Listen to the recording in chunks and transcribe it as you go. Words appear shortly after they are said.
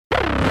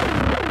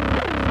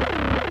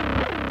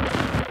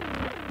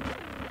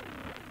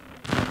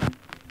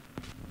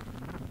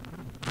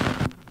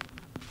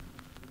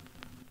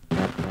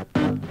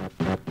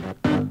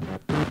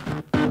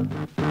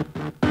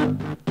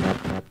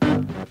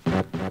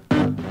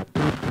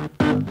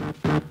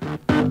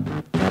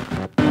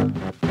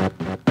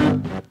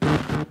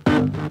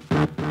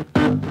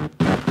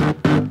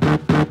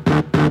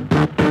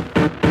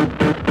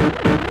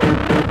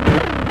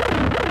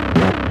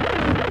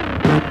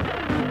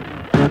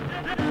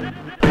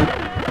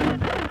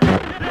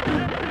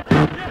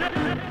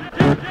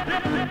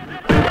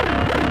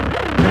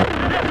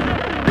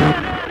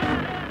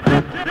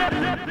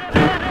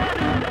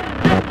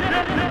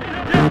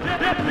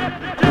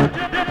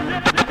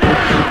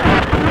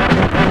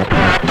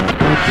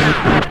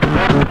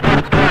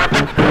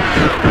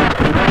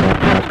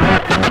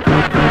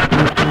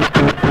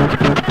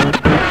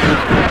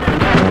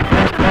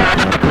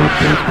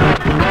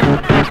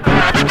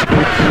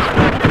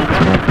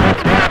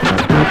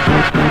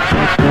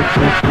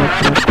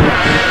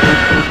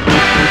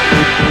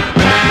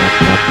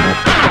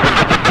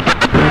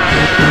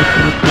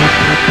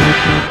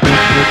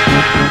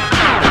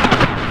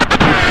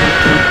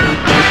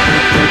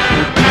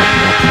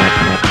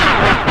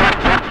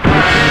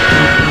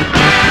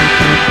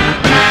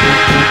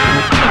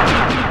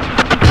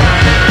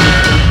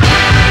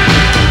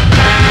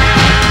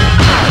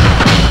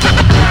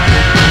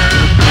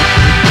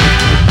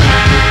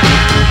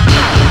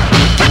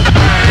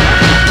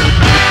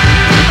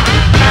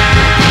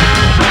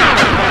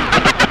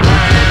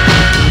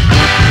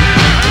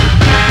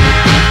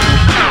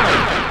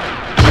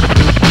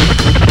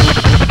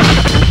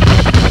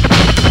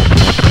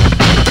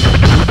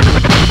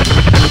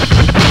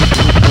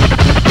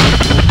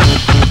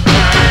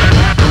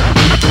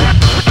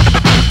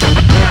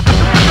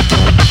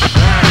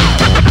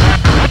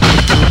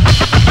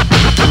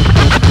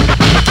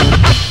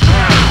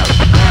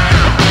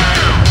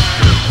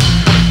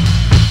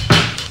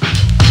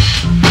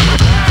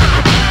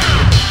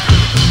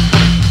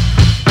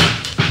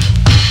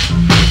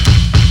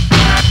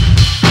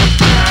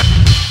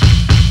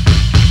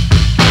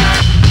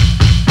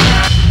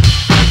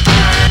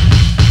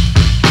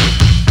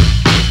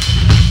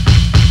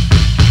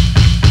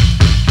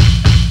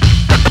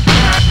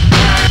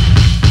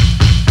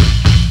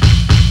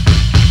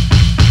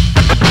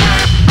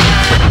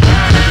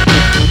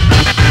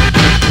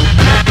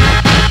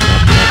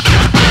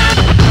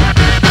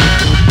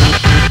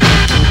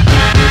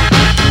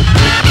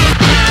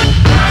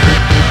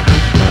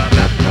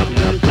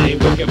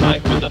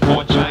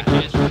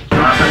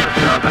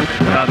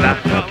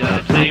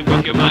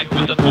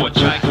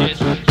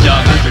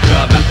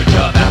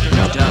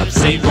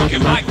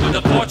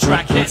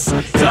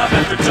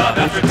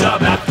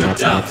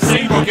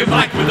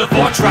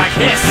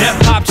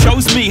Hip-hop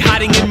chose me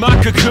hiding in my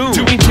cocoon,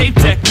 doing tape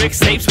deck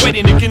mixtapes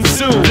waiting to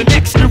consume the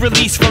next new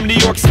release from New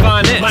York's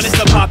finest, minus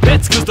the pop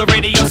hits cause the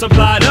radio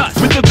supplied us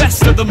with the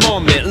best of the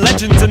moment,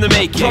 legends in the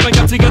making, growing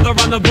up together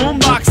on the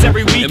boombox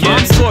every weekend. And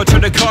mom's floor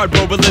turned to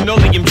cardboard with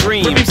linoleum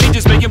dreams, flipping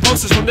pages making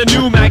posters from the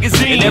new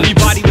magazine. And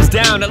everybody was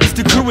down, at least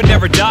the crew would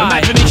never die.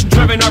 Imagination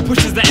driven our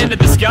pushes the end of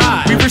the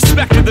sky. We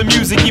respected the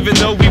music even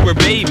though we were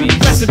babies.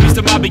 Rest in peace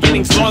to my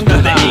beginnings long to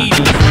the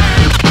 80s.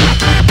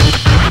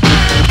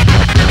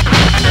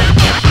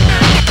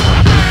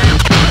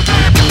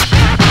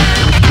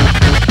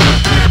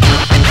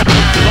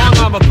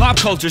 Pop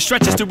culture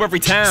stretches to every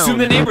town. Soon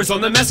the neighbors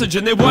on the message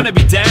and they wanna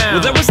be down.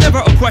 Well, there was never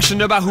a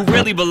question about who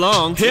really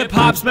belonged.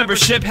 Hip-hop's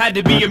membership had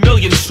to be 1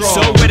 million strong.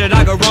 So where did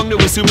I go wrong to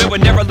assume it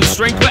would never lose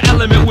strength? What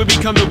element would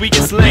become the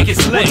weakest link?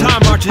 Well,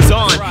 time marches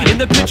on and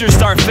the pictures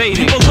start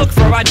fading. People look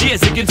for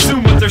ideas and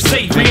consume what they're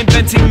saving,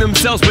 reinventing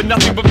themselves with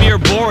nothing but mere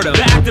boredom.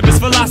 The activist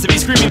philosophy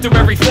screaming through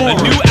every form.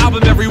 A new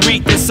album every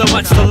week, there's so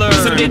much to learn.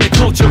 Someday the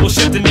culture will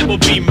shift and it will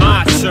be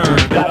my turn.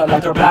 Battle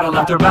after battle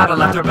after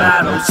battle after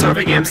battle,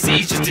 serving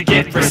MCs just to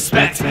get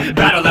respect.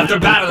 Battle after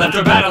battle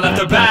after battle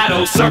after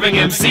battle, serving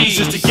MCs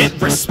just to get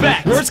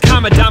respect. Words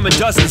come a dime a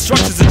dozen,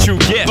 structure's a true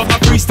gift, but my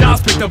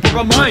freestyles picked up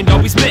where my mind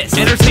always missed.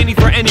 Entertaining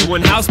for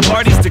anyone, house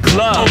parties to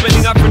clubs,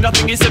 opening up for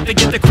nothing except to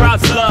get the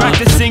crowd's love.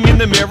 Practicing in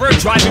the mirror,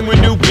 driving with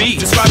new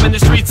beats, describing the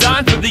street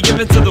signs for the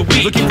events of the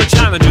week. Looking for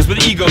challengers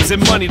with egos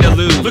and money to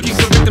lose, looking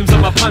for victims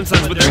of my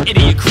punchlines with their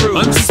idiot crew.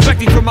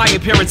 Unsuspecting for my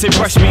appearance, they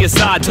brushed me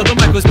aside till the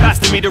mic was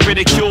passed to me to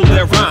ridicule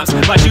their rhymes.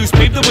 My dues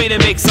paved the way to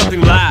make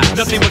something last.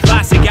 Nothing but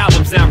classic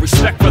albums now,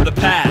 respect for the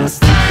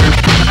past.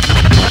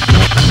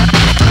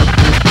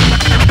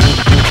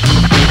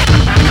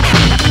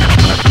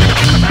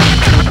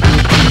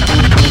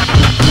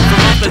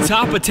 The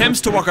top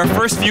attempts to walk our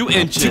first few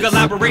inches, to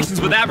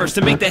collaborations with average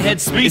to make the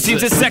head speak. It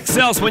seems that sex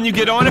sells when you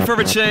get on it for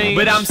a change,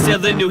 but I'm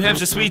still in New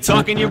Hampshire, sweet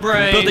talking your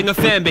brain, building a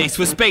fan base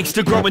with space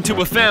to grow into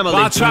a family,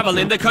 while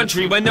traveling the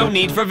country with no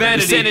need for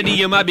vanity. The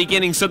sanity in my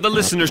beginning so the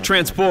listeners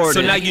transported.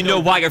 So now you know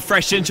why a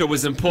fresh intro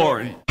was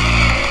important.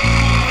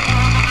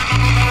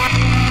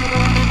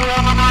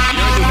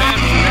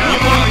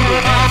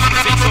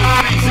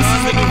 This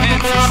is the New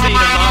Hampshire state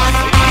of mind.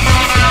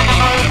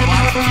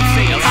 Watch what you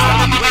say, I'll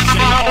stop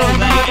wasting all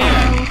that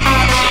air.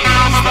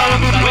 Stop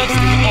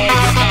wasting all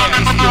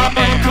your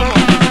air. Come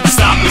on.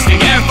 Stop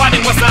wasting air,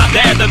 fighting what's not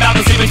there. The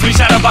balance in between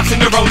shadowboxing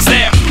your own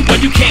stare.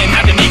 When you can't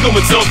have an ego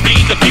and so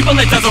feed the people,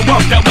 it doesn't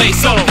work that way.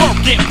 So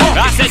work it, work.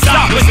 I said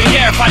stop wasting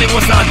air, fighting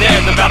what's not there.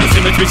 The balance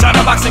in between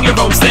shadowboxing your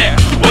own stare.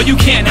 Well, you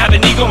can't have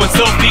an ego and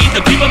still feed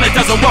the people, it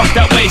doesn't work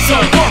that way. So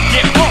work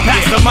it, work.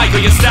 Pass the mic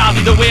or your style,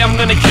 either way I'm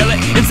gonna kill it.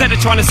 Instead of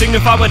trying to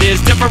signify what is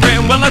different,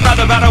 well, I'd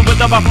rather battle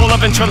with a full of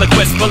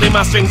ventriloquists, pulling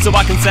my strings so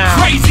I can sound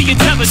crazy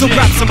intelligent. So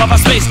grab some of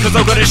our space, cause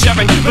I'm good at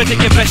sharing. But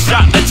take your best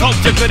shot, let's hope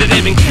you're good at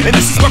aiming. And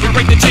this is where we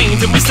break the chains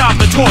and we stop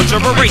the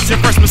torture,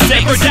 erasing first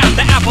mistakes, burn down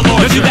the apple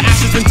orchard. Through the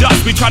ashes and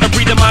dust, we try to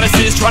breathe the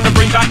modesties, trying to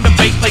bring back the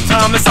fake like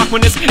Thomas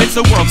Aquinas. It's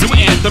the world's new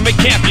anthem, it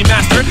can't be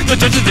mastered. The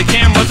judges, the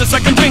cameras, the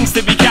second rings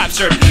to be captured.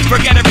 captured.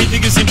 Forget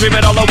everything you seen, dream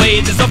it all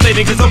away. There's no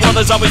fading cause the world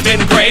has always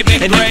been gray.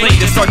 And then play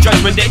to start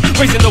judgment day,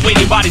 raising the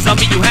waiting bodies. I'll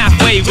meet you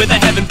halfway with a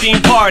heaven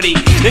themed party.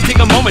 Then take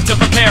a moment to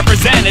prepare for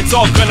Zen. It's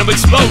all gonna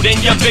explode in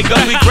your big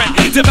ugly grin.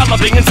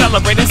 Developing and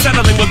celebrating,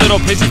 settling with little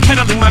patience,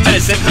 peddling my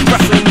medicine,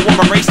 wrestling the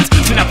warmer races.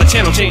 Tune out the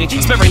channel change,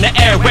 sparing the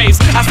airwaves.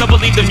 I still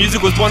believe the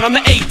music was born on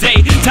the 8th day.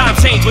 Time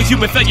change with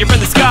human failure in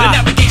the sky.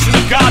 The navigation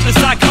of God, the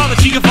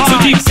psychology of art. So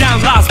deep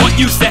down lies what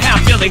used to have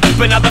feeling,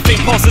 but now the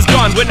faint pulse is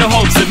gone with no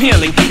hopes of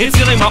healing. It's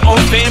healing my own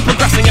fan,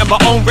 progressing at my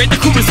own rate. The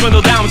crew is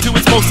swindled down to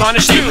its most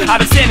honest shape. I've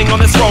been standing on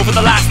this road for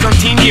the last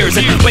 13 years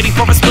and waiting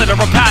for a split or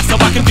a pass so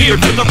I can veer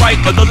to the right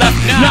or the left.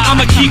 Now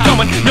I'ma keep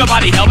going.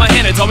 Nobody held my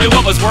hand and told me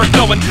what was worth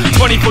knowing.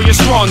 24 years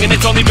strong, and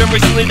it's only been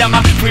recently that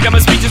my freedom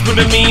of speech is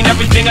proving mean.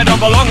 Everything I don't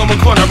belong on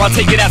one corner, I'll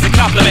take it as a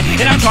compliment.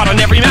 And I've tried on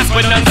every mask,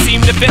 but none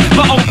seem to fit.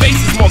 My own face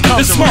is more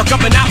comfortable. The smirk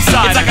of an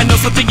outsider. It's like I know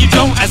something you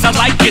don't. As the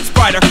light gets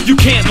brighter, you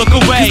can't look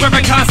away. Cause we're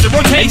in constant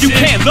rotation. You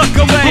can't look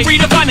away. We're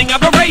redefining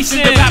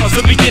aberration. The battle's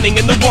the beginning,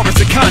 and the war is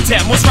the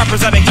content. Most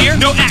rappers out of here,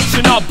 no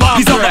action, all bomb.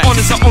 These other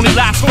owners will only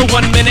last for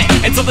 1 minute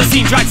until the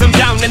scene drags them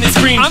down and they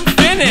scream, I'm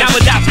finished. Now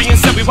with that being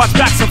said, we watch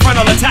back some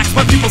frontal attacks,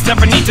 but people's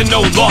never need to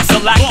know loss or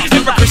lack.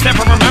 Hypocrites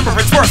never remember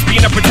it's worse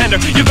being a pretender.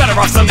 You're better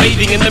off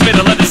sunbathing in the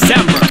middle of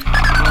December.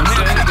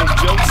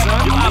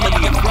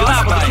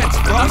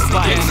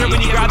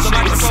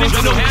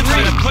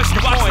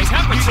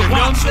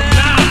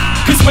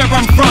 Cause where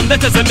I'm from, that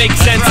doesn't make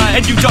sense.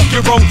 And you dug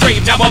your own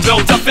grave, now I'll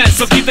build a fence.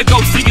 So keep the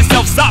ghost to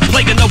yourself, stop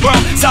playing the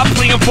world. Stop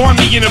playing for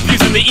me and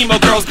abusing the emo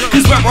girls.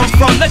 Cause where I'm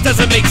from, that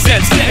doesn't make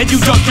sense. And you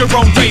dug your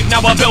own grave,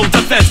 now I'll build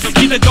a fence. So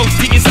keep the ghost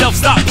to yourself,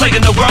 stop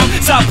playing the world.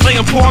 Stop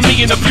playing for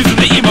me and abusing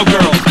the emo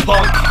girls.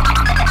 Punk.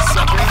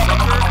 Sucker,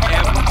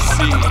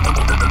 MC.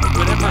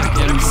 Whatever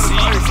MC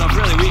is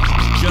really weak.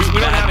 We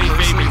don't have any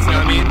favorites, you know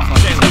what I mean?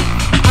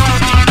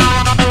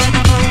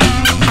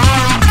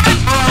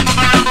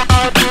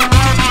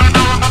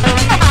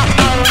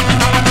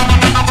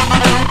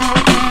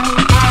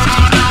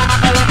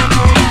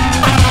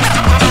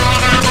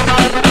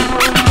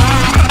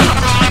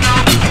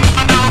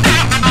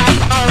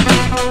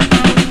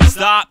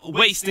 Stop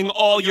wasting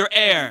all your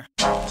air.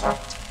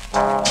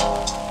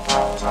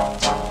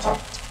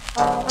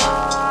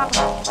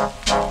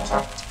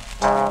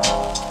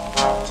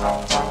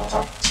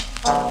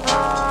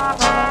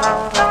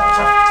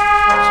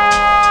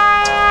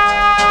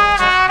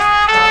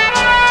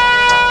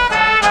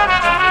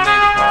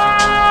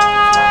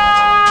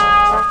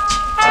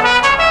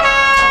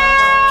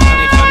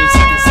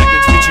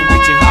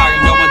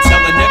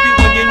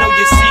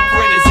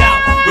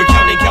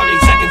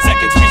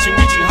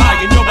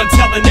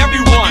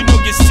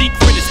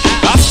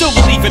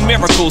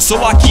 So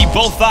I keep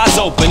both eyes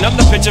open. I'm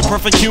the picture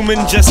perfect human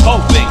just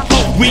hoping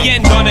we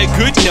end on a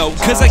good note,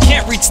 cause I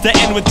can't reach the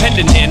end with pen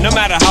in hand. No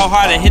matter how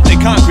hard I hit the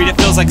concrete, it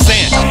feels like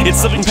sand.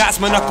 It's slipping past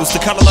my knuckles to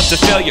cuddle up to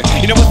failure.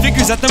 You know, it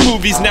figures that the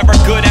movie's never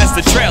good as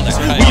the trailer.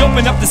 We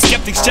open up the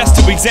skeptics just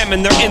to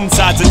examine their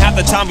insides, and half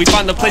the time we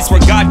find the place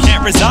where God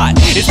can't reside.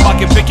 It's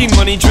pocket picking,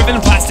 money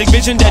driven, plastic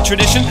vision, dead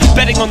tradition,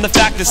 betting on the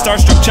fact that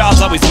starstruck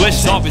child's always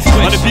wishing on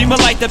a beam of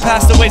light that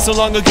passed away so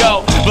long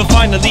ago. But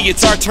finally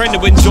it's our turn to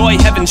enjoy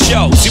heaven's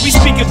show. See, we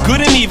speak of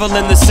good and evil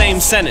in the same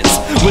sentence,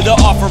 with a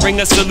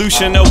offering a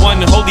solution, a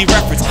one holy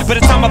reference. But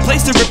it's not my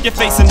place to rip your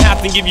face in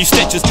half and give you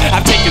stitches.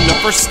 I've taken the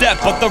first step,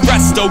 but the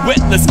rest are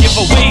witless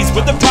giveaways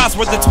with the prize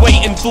worth its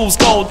weight in fool's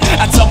gold.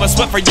 I'd sell my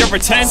sweat for your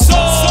attention.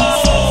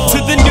 To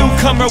the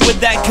newcomer with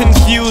that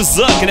confused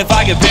look, and if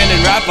I get banned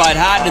in rap, I'd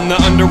hide in the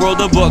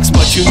underworld of books.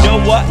 But you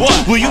know what?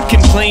 Well, you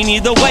complain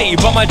either way,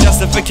 but my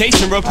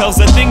justification repels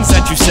the things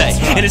that you say.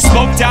 In a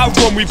smoked out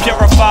room, we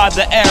purify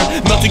the air,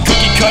 melting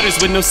cookie cutters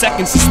with no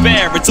seconds to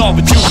spare. It's all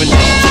rejuvenated.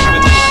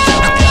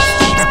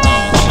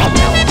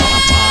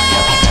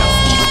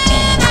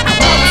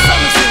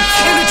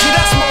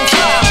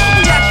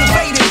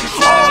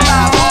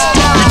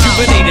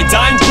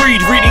 Dying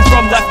breed, reading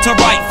from left to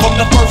right, from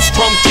the first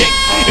drum kick.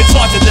 It's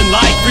larger than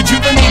life.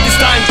 Rejuvenate this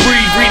dying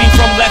breed, reading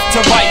from left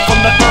to right,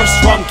 from the first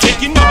drum kick.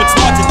 You know it's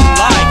larger than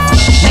life.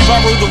 We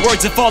borrow the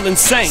words of fallen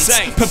saints,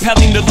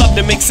 propelling the love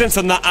to make sense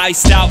on the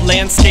iced out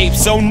landscape.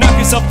 So knock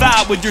yourself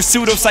out with your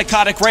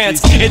pseudo-psychotic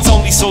rants. It's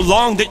only so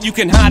long that you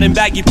can hide in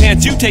baggy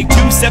pants. You take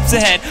 2 steps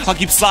ahead, I'll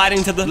keep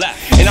sliding to the left,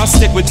 and I'll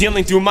stick with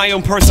dealing through my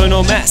own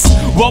personal mess.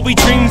 Well, we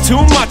dream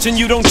too much and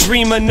you don't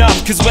dream enough,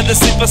 cause we're the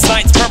sleepless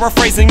nights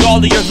paraphrasing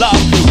all of your love.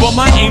 Well,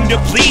 my aim to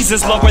please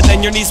is lower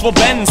than your knees will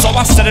bend, so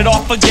I'll set it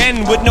off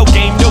again with no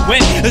game to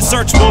win. The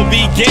search will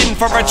begin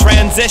for a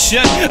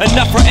transition,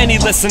 enough for any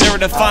listener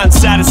to find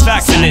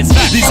satisfaction in.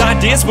 These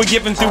ideas were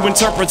given through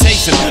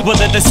interpretation,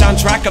 whether the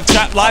soundtrack of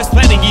trap lives,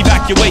 planning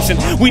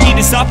evacuation. We need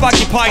to stop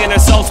occupying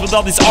ourselves with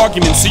all these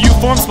arguments, so you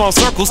form small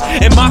circles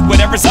and mock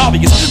whatever's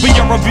obvious. But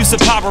your abuse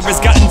of power has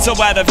gotten so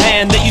out of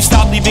hand that you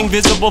stop leaving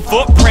visible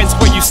footprints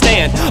where you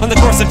stand on the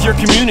course of your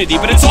community.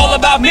 But it's all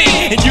about me,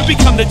 and you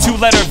become the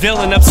 2-letter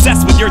villain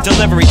obsessed with your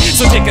delivery.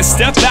 So take a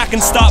step back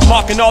and stop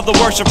mocking all the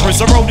worshippers.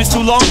 The road is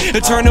too long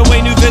to turn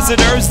away new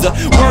visitors. The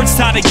words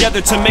tie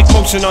together to make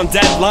motion on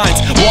dead lines,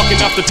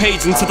 walking off the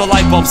page into the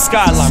light bulb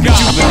skyline.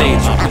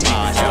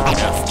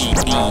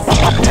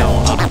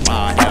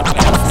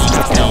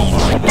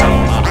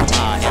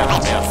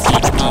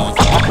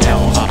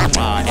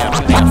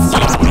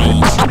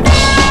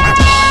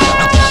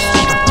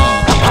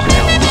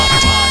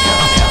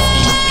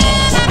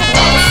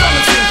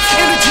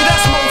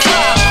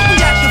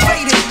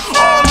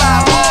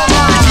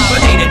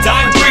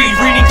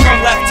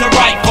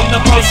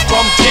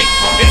 From kick,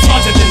 it's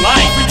larger than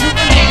life.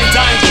 Rejuvenated,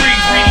 dying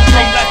breed, reading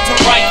from left to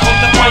right. From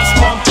the first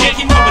drum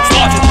kick, you know it's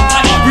larger than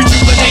life.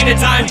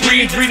 Rejuvenated, dying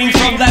breed, reading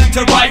from left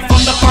to right.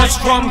 From the first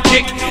drum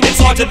kick, it's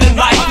larger than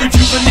life.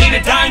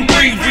 Rejuvenated, dying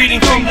breed,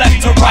 reading from left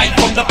to right.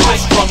 From the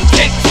first drum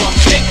kick,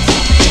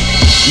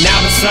 Now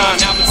it's time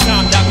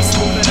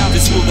that we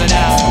smooth it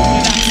out.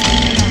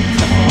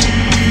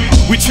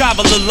 We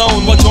travel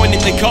alone while joining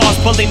the cause,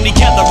 pulling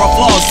together our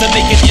flaws to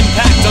make an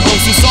impact on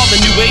those who saw the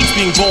new age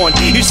being born.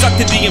 You're stuck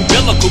to the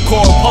umbilical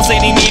cord,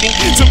 pulsating, needing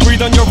to breathe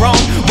on your own,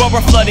 while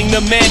we're flooding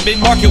the man-made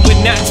market with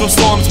natural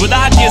storms, with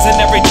ideas in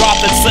every drop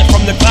that slip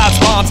from the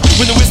clouds' bombs.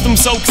 When the wisdom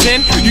soaks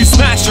in, you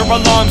smash your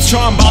alarms,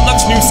 charmed by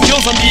luck's new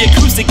skills on the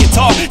acoustic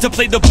guitar to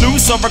play the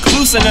blues so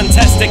recluse and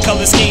untested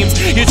color schemes.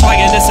 You're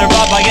trying to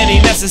survive by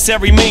any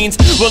necessary means.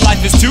 Well,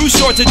 life is too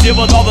short to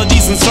deal with all of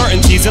these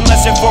uncertainties.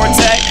 Unless your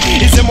forte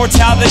is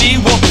immortality,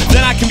 well,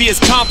 then I can be as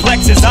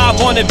complex as I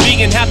wanna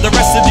be and have the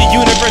rest of the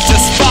universe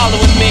just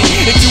following me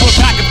into a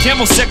pack of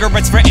Camel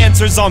cigarettes for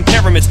answers on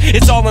pyramids.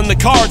 It's all in the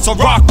cards, so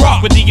rock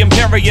with the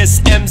imperious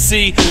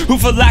MC, who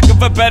for lack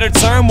of a better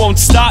term won't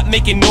stop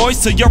making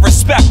noise till your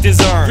respect is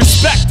earned.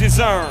 Respect is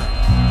earned.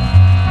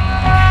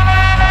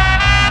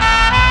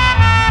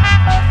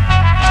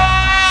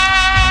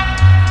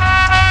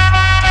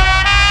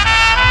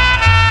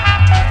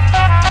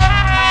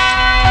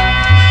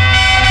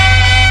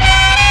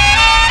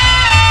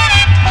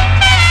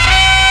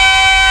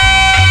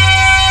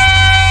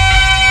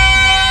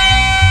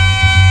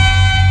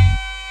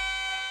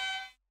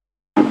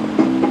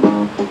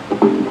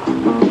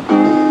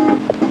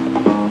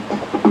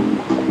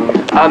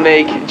 I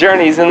make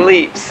journeys and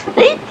leaps,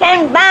 Leaps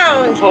and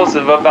bounds,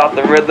 impulsive about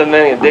the rhythm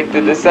and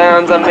addicted to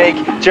sounds. I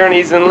make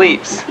journeys and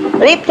leaps,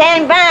 leaps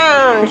and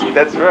bounds.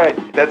 That's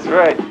right, that's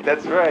right,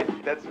 that's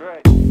right, that's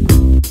right.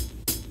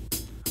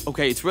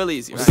 Okay, it's real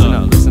easy.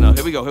 Listen up.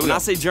 Here we go. When I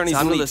say journeys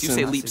and leaps, you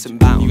say leaps and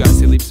bounds. You guys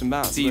say leaps and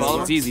bounds.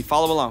 It's easy.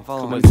 Follow along.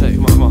 Come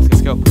on,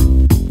 let's go.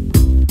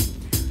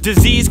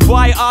 Disease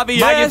quite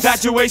obvious, my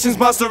infatuation's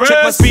monstrous.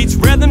 Check my speech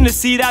rhythm to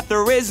see that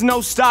there is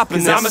no stopping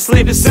this. I'm a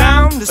slave to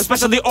sound,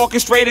 especially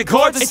orchestrated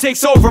chords. It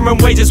takes over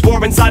and wages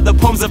war inside the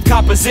poems of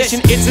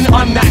composition. It's an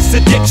unmatched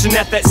addiction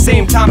at that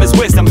same time as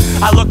wisdom.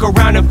 I look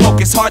around and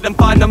focus hard and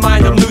find the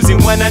mind I'm losing.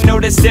 When I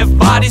notice stiff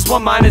bodies,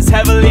 one mind is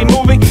heavily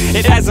moving.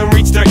 It hasn't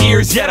reached their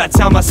ears yet, I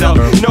tell myself,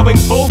 knowing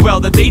full well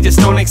that they just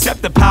don't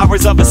accept the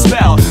powers of a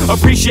spell.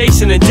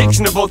 Appreciation and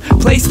addiction are both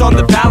placed on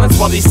the balance,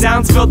 while these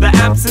sounds fill the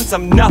absence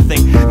of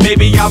nothing.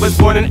 Maybe I was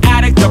born an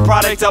addict, a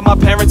product of my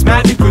parents'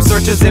 magic, who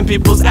searches in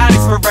people's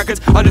attics for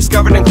records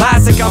undiscovered and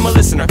classic. I'm a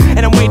listener,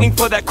 and I'm waiting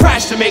for that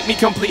crash to make me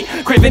complete.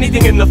 Crave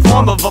anything in the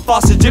form of a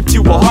false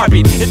Egyptian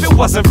heartbeat. If it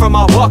wasn't for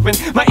my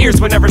Walkman, my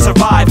ears would never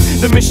survive.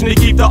 The mission to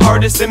keep the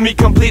artist in me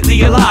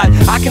completely alive.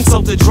 I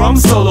consult a drum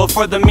solo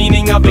for the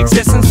meaning of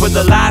existence, with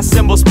the last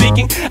symbol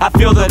speaking. I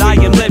feel that I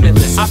am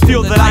limitless. I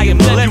feel that I am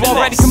limitless. You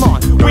all ready? Come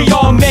on. We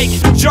all make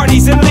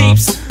journeys and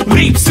leaps,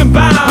 leaps and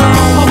bounds.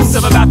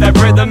 Obsessive about that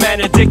rhythm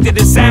and addicted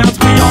to sounds.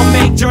 We all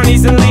make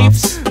journeys and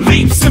leaps,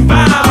 leaps and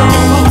bounds.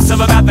 Impulsive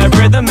about that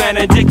rhythm and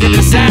addicted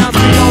to sounds.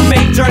 We all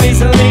make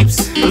journeys and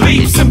leaps,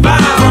 leaps and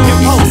bounds.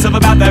 Impulsive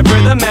about that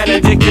rhythm and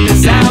addicted to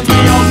sounds. We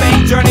all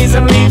make journeys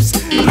and leaps,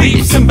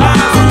 leaps and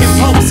bounds.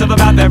 Impulsive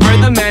about that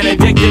rhythm and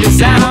addicted to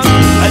sounds.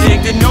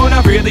 Addicted, no,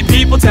 not really.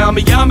 People tell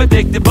me I'm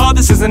addicted, but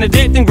this isn't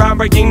addicting,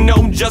 groundbreaking. No,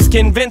 I'm just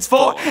convinced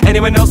for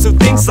anyone else who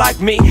thinks like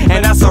me.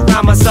 And I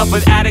surround myself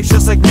with addicts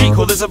just like me,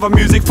 who listen for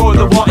music for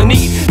the want and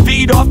need.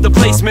 Feed off the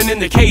placement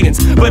and the cadence,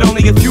 but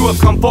only a few have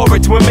come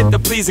forward to emit the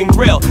pleasing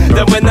thrill.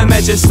 Then when the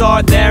measures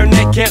start, their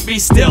neck can't be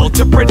still.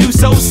 To produce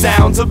those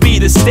sounds will be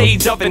the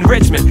stage of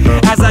enrichment.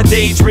 As I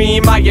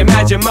daydream, I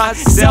imagine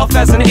myself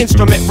as an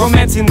instrument,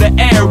 romancing the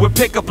air with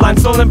pickup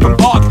lines stolen from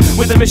Bach,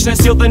 with a mission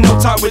to seal the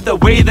notes out with the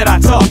way that I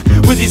talk.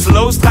 With these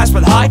lows clashed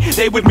with high,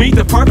 they would meet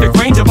the perfect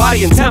range of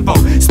body and tempo,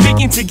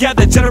 speaking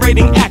together,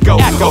 generating echo.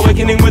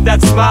 Awakening with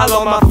that smile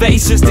on my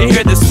face, just to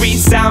hear the sweet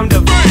sound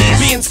of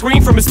being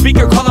screamed from a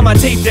speaker, calling my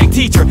tape deck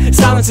teacher.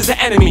 Silence is the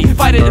enemy,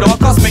 fight it at all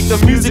costs, make the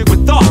music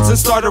with thoughts and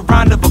start a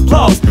round of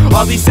applause.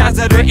 All these sounds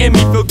that are in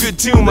me feel good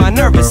to my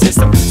nervous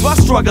system, so I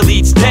struggle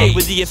each day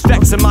with the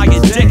effects of my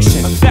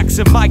addiction.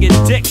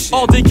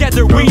 All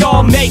together we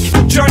all make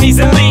journeys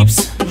and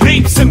leaps,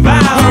 leaps and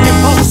bounds.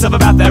 Impulsive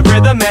about that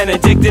rhythm and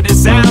addicted to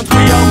sounds.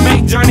 We all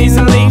make journeys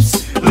and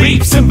leaps,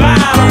 leaps and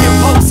bounds.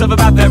 Impulsive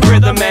about that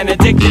rhythm and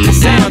addicted to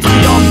sounds.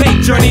 We all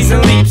make journeys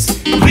and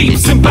leaps,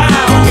 leaps and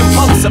bounds.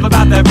 Impulsive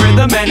about that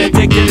rhythm and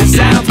addicted to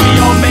sounds. We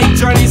all make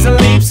journeys and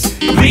leaps,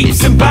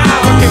 leaps and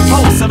bounds.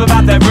 Impulsive myself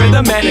about that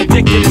rhythm and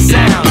addicted to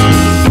sound.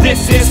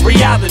 This is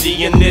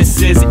reality and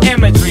this is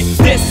imagery.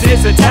 This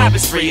is a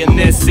tapestry and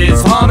this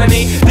is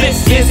harmony.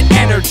 This is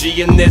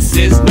energy and this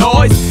is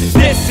noise.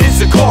 This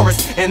is a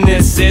chorus and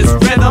this is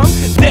rhythm.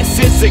 This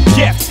is a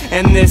gift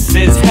and this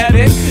is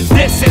heaven.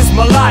 This is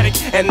melodic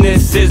and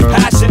this is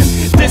passion.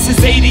 This is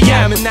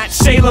ADM and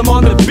that's Shalem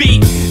on the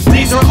beat.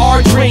 These are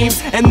our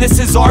dreams and this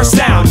is our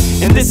sound.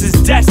 And this is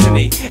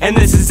destiny and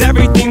this is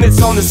everything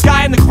that's on the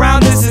sky and the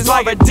ground. This is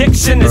our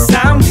addiction to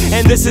sound.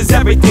 And this is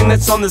everything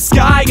that's on the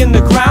sky and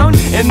the ground.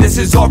 And this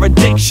is our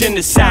addiction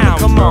to sound.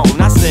 Come on,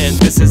 I said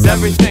this is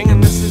everything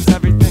and this is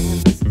everything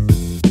and this is...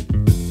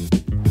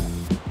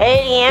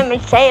 Adeem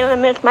and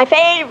Shalem is my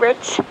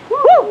favorites.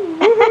 Woo!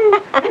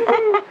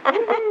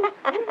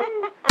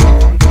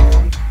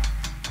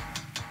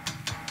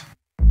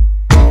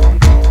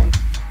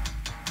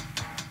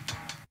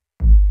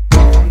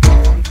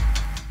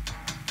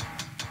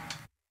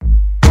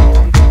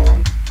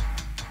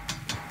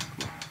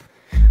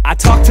 I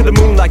talk to the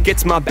moon like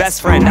it's my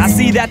best friend. I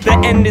see that the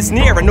end is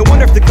near, and no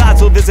wonder if the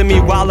clouds will visit me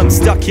while I'm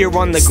stuck here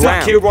on the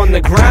ground. I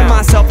ground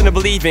myself into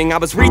believing I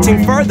was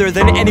reaching further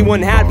than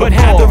anyone had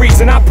before. The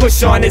reason I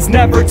push on is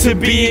never to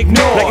be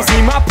ignored. Like you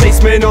see, my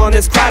placement on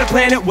this crowded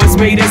planet was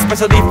made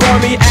especially for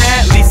me.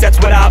 At least that's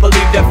what I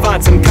believe, to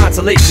find some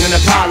consolation in a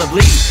pile of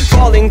leaves.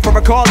 Falling for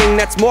a calling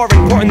that's more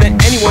important than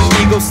anyone.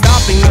 Ego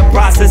stopping the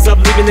process of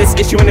leaving this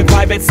issue in a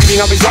quiet bed,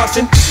 seething of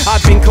exhaustion.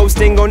 I've been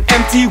coasting on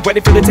empty,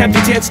 waiting for the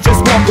tempting chance to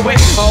just walk away.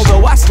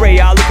 Although I stray,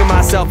 I look at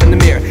myself in the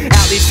mirror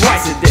at least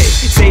twice a day.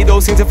 Say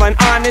those things I find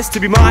honest. To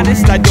be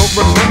modest, I don't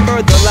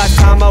remember the last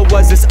time I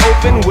was this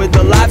open with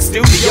a live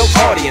studio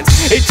audience.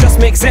 It just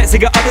makes sense to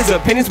get others'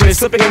 opinions when you're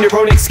slipping on your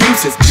own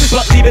excuses.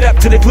 But leave it up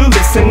to the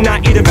clueless and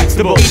not eat a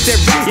vegetable.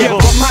 Yeah,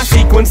 but my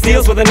sequence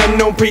deals with an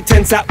unknown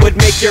pretense that would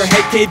make your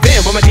head cave in.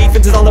 But my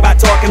defense is all about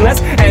talking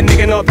less and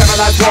making a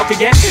paralyzed walk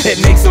again.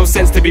 It makes no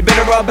sense to be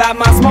bitter about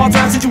my small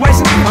town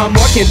situation. I'm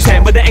more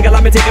content with the angle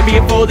I've been taking,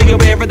 being fully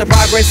aware of the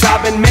progress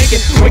I've been making.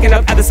 Waking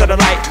up at the start of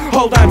light,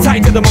 hold on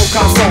tight to the remote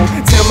console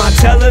till my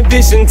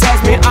television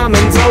tells me I'm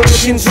in total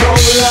control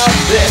of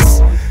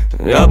this,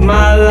 of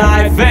my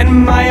life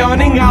and my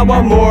owning. I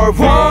want more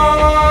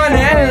one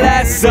and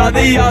less of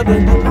the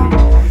other.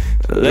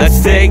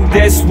 Let's take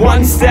this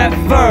one step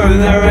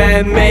further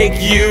and make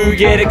you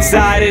get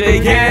excited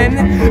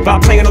again. By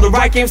playing all the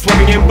right games,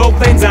 swerving in both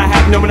lanes, I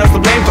have no one else to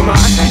blame for my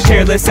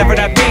careless effort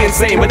at being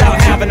insane without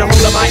having to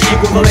hold up my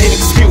equivalent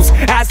excuse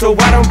as to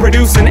why I don't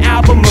produce an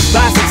album of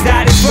classics.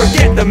 That is,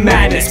 forget the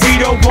madness. We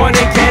don't want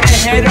to get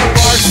ahead of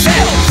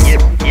ourselves.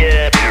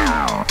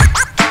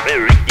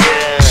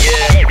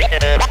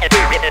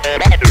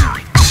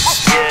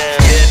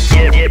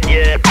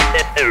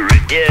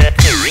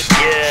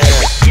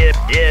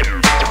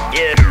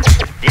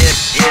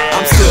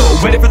 I'm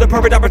still waiting for the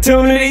perfect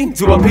opportunity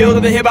to appeal to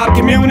the hip-hop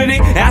community,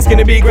 asking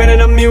to be granted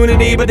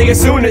immunity, but they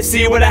assume to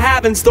see what I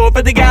have in store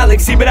for the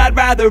galaxy. But I'd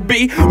rather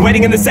be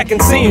waiting in the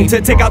second scene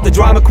to take out the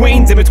drama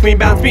queens in between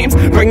bounce beams,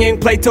 bringing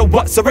play to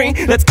what's serene.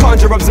 Let's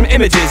conjure up some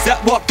images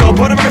that walk the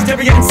border of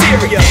Syria and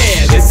Syria.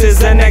 Yeah, this is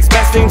the next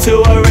best thing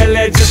to a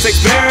religious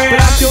experience.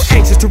 But I feel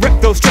anxious to rip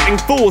those stripping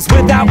fools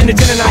without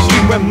indigent and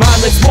naive when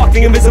mindless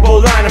walking invisible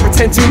line and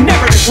pretend to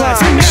never decline.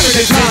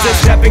 This is a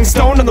stepping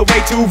stone on the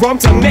way to Rome,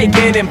 to make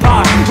an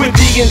empire with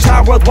the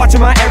entire world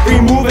watching my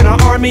every move, and our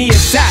army is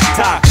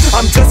satire.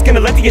 I'm just gonna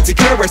let the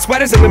insecure wear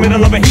sweaters in the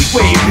middle of a heat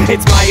wave.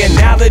 It's my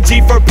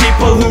analogy for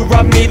people who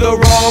rub me the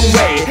wrong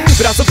way,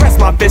 but I'll suppress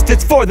my fist,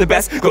 it's for the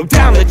best. Go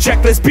down the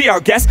checklist, be our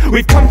guest.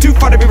 We've come too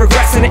far to be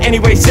regressed in any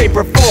way, shape,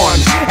 or form.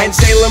 And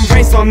Shalem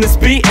brainstorm this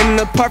beat in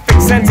the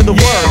perfect sense of the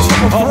word.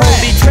 A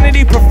holy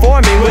trinity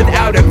performing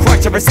without a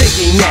crutch or a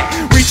safety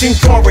net. Reaching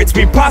forwards,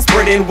 we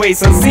prospered in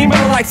ways unseen by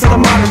the likes of the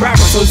modern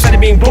rappers. So instead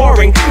of being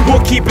boring,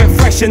 we'll keep it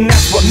fresh, and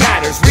that's what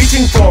matters.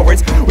 Reaching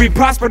forwards, we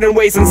prospered in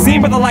ways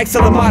unseen by the likes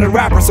of the modern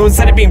rappers. So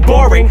instead of being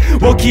boring,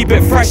 we'll keep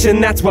it fresh,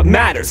 and that's what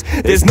matters.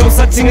 There's no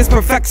such thing as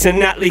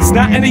perfection, at least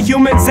not in a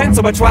human sense.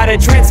 So I try to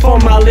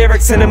transform my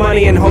lyrics into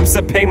money in hopes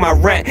of paying my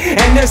rent.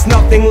 And there's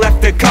nothing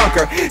left to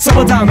conquer, so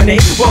I'll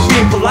dominate while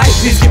being polite.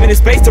 Please give me the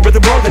space to rip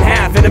the world in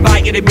half and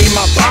invite you to be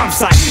my bomb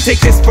site. Take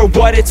this for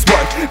what it's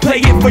worth,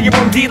 play it for your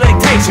own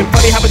delectation.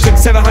 Funny how it took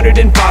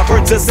 705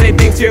 words to say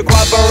things to your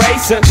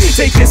cooperation.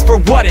 Take this for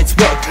what it's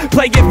worth,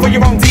 play it for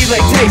your own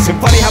delectation.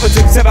 Funny how it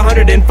took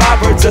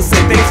 705 words to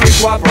say things to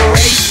your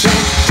cooperation.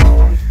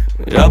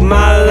 Of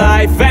my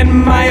life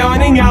and my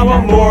owning, I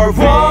want more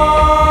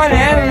one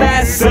and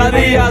less of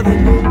the other.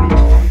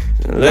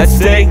 Let's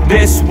take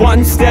this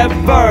one step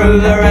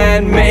further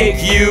and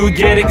make you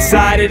get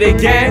excited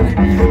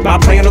again. By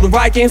playing all the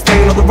right games,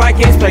 playing all the right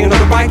games, playing all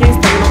the right games,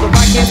 playing all the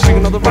right games,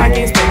 playing all the right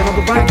games, playing all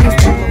the right games,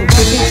 playing all the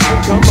right games.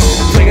 Come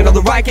on, playing all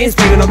the right games,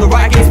 playing all the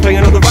right games,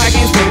 playing all the right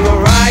games, playing all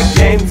the right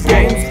games,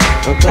 games.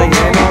 I'm playing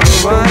all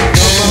the right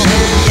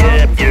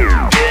games.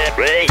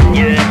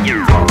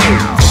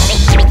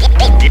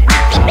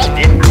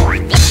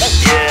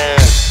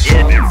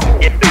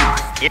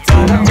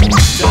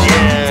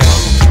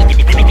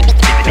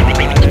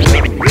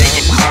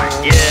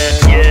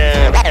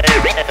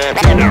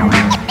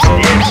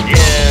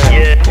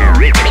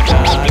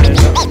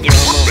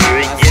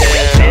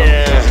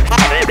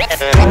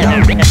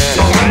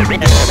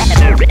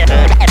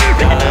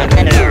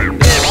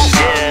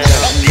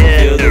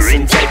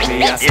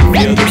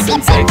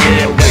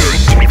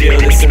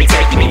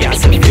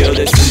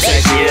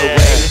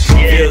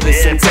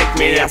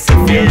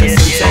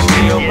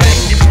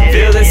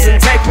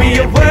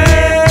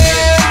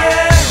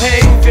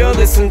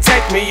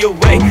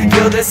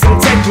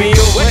 me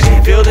away.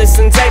 Feel this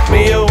and take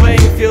me away.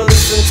 Feel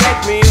this and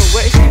take me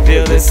away.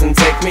 Feel this and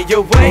take me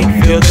away.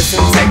 Feel this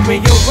and take me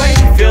away.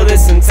 Feel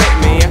this and take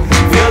me.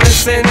 Feel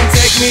this and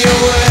take me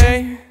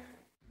away.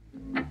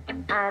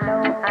 I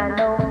know, I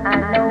know, I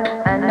know,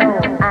 I know,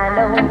 I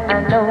know,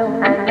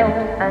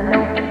 I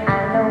know, I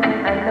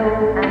know, I know, I know, I know,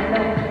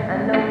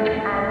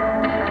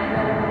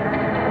 I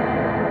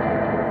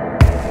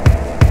know,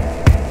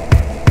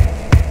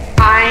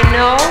 I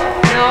know,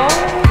 no,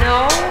 no,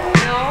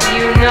 no,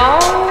 you know,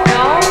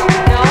 no,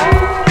 no, no,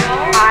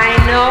 I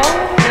know,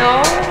 no,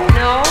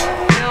 no,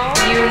 no,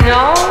 you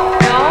know,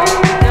 no,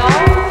 no,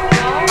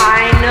 no,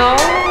 I know,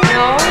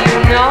 no, you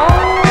know,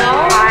 no,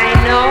 I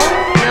know,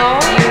 no,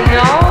 you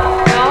know,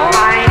 no,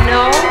 I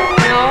know,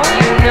 no,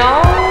 you know,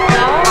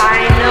 no,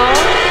 I know,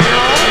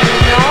 no, you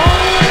know,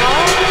 no.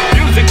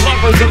 Music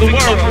lovers of the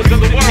world,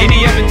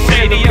 EDM and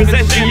Shady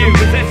present to you.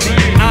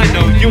 I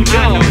know, you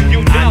know,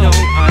 I know.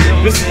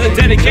 This is a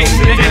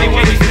dedication to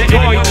anyone who's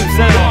enjoying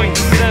themselves.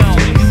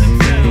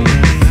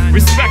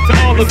 Respect to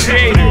all the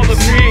creators.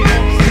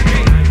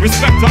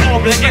 Respect to all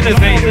the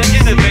innovators.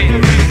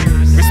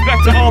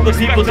 Respect to all the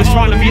people just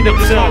trying to be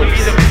themselves.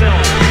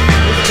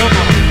 Come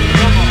on.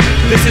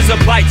 This is a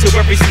bite to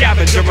every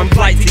scavenger in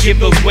flight to give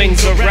those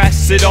wings a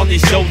rest. Sit on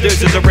these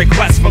shoulders is a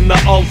request from the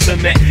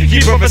ultimate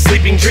keeper of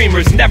sleeping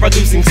dreamers, never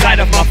losing sight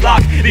of my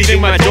flock, leaving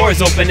my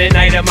doors open at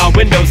night and my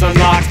windows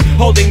unlocked,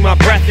 holding my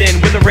breath in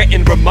with a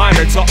written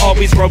reminder to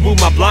always remove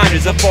my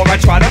blinders before I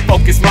try to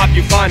focus my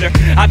viewfinder.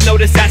 I've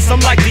noticed that some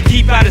like to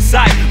keep out of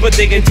sight, but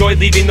they enjoy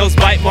leaving those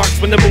bite marks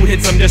when the mood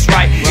hits them just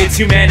right. It's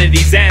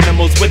humanity's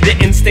animals with the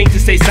instinct to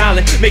stay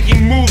silent,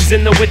 making moves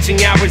in the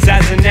witching hours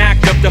as an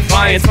act of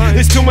defiance.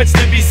 There's too much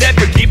to be said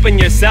for keeping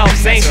yourself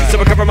sane, so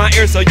I cover my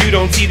ears so you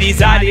don't see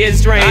these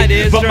ideas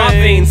drain. But my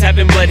veins have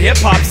been bled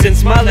hip-hop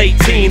since my late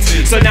teens,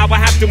 so now I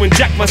have to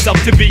inject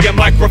myself to be a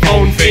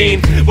microphone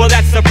fiend. Well,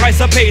 that's the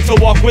price I pay to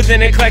walk with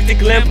an eclectic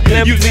limp,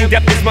 using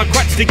depth as my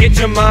crutch to get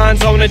your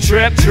minds on a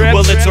trip.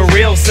 Well, it's a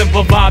real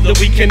simple vibe that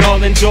we can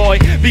all enjoy,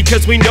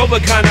 because we know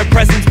what kind of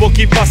presence will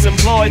keep us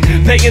employed,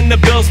 paying the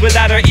bills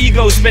without our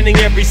egos, spending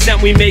every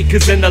cent we make,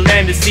 cause in the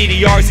land of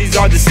CDRs, these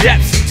are the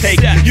steps you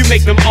take. You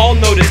make them all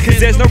notice, cause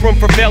there's no room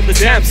for failed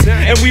attempts,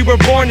 and we were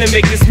born to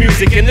make this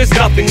music and there's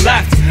nothing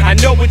left. I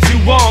know what you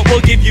want, we'll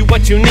give you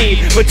what you need,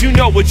 but you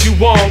know what you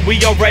want,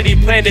 we already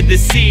planted the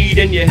seed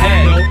in your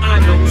head. I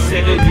know,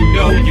 said it, you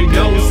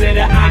know, said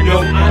it, I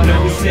know,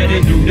 said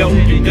it, you know,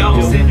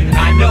 said it,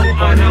 I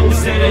know,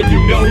 said it, you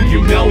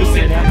know,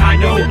 said it, I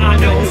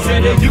know,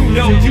 said it, you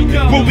know.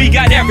 Well, we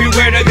got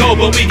everywhere to go,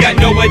 but we got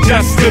nowhere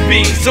just to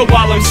be, so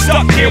while I'm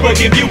stuck here, we'll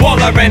give you all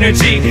our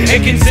energy,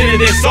 and consider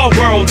this our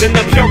world in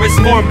the purest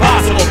form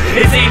possible.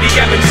 It's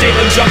ADM and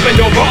Shalem jumping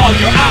over all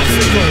your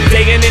obstacles.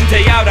 Day in and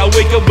day out, I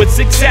wake up with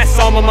success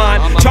on my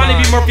mind, trying to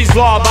be Murphy's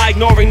Law by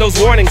ignoring those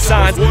warning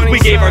signs. We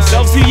gave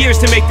ourselves 2 years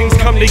to make things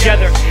come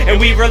together, and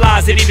we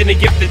realized that even a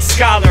gifted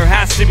scholar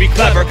has to be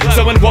clever.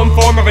 So in one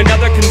form or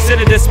another,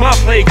 consider this my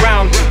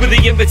playground, where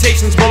the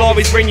invitations will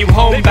always bring you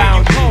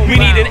homebound. We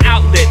need an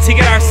outlet to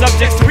get our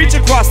subjects to reach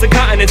across the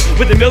continents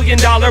with $1 million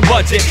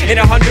budget in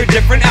 100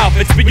 different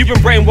outfits. But you've been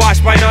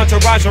brainwashed by an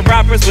entourage of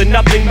rappers with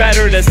nothing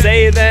better to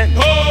say than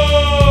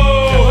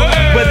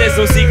but there's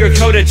no secret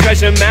coded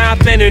treasure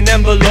map in an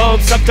envelope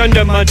stuffed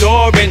under my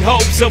door in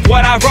hopes of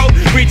what I wrote,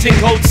 reaching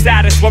cold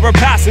status while we're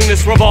passing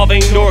this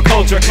revolving door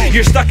culture.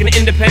 You're stuck in an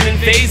independent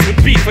phase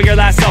with beef for your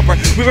last supper.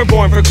 We were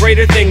born for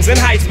greater things and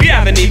heights we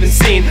haven't even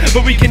seen,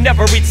 but we can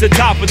never reach the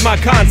top with my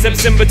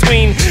concepts in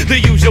between the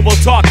usual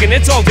talk, and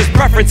it's all just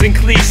preference and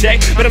cliche,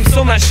 but I'm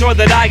still not sure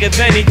that I have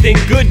anything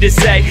good to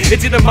say.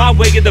 It's either my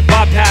way or the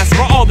bypass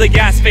for all the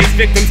gas-faced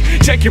victims.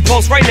 Check your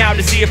pulse right now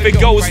to see if it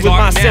goes with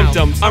my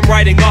symptoms. I'm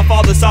writing off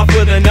all the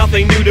software with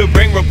nothing new to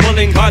bring. We're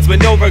pulling cards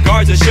with no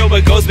regards. A show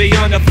it goes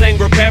beyond a fling.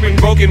 Repairing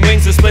broken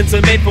wings. The splints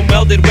are made from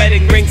welded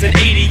wedding rings. And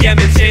ADM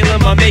and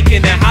Shalem are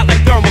making it hot like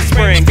thermal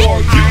spring.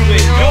 For you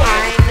and your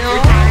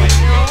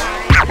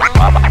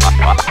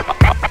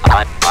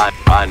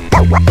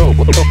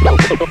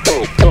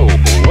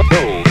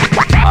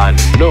I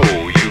know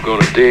you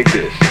gonna dig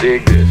this,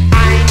 dig this.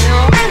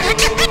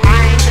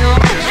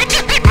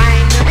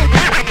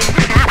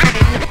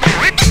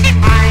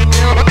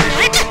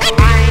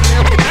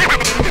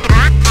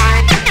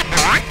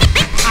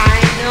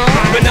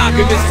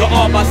 Monogamous to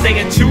all by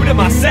staying true to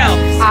myself.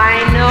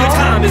 I know. The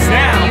time is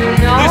now. You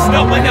know. There's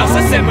no one else.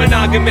 I said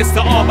monogamous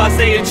to all by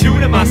staying true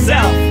to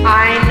myself.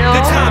 I know.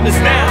 The time is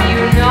now.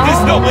 You know.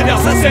 There's no one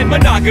else. I said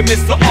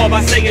monogamous to all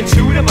by staying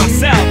true to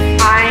myself.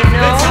 I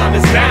know. The time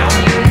is now.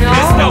 You know.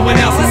 There's no one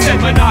else. I said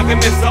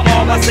monogamous to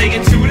all by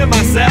staying true to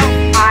myself.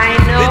 I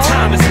know. The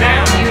time is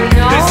now. You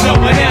know. There's no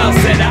one else.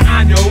 Said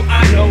I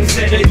know,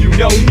 said it, you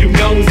know,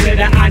 said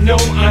I know,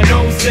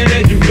 said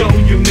it, you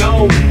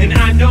know, and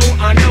I know,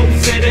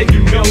 said it,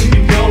 you know,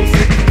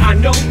 said I know, said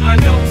it, you know, I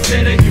know,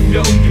 said it, you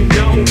know,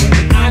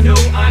 said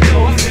I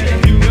know, said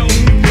you know, I know,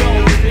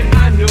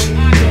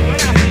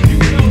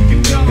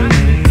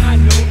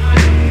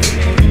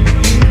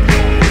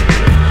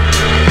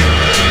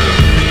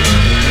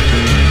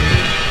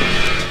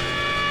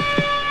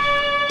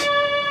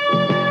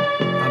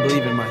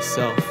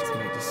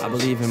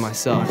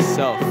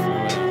 myself.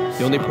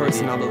 The only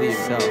person I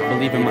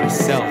believe in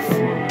myself.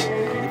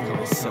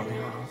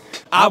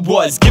 I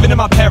was given to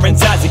my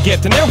parents as a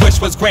gift, and their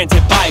wish was granted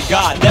by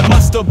God. That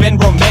must have been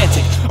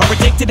romantic, or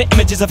predicted the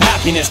images of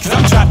happiness. Cause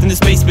I'm trapped in the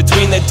space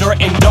between the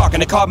dirt and dark,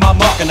 and I carved my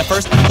mark on the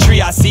first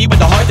tree I see, with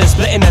the heart that's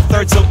split in a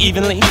third so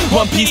evenly.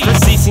 One piece for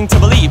ceasing to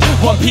believe,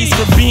 one piece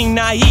for being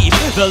naive,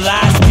 the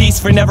last piece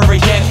for never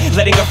again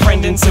letting a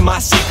friend into my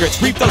secrets.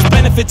 Reap those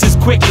benefits as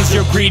quick as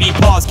your greedy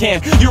paws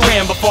can. You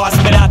ran before I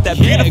spit out that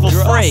beautiful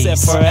phrase. I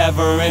said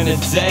forever in a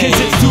day. Cause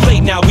it's too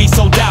late now, we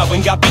sold out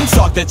and got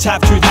beanstalk that's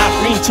half truth, half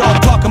green chalk.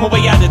 Talking my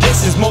way out of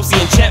this is mostly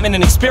enchantment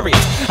and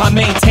experience. I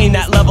maintain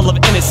that level of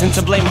innocence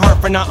and blame her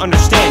for not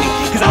understanding.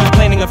 Cause I was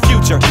planning a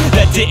future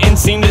that didn't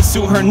seem to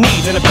suit her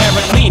needs, and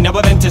apparently now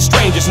I've been to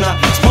strangers and I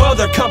spoiled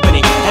their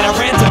company. And I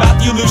rant about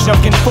the illusion of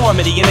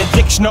conformity and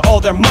addiction to all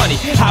their money.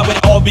 How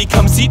it all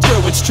becomes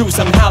see-through, it's true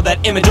somehow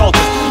that image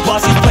alters. While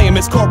she's playing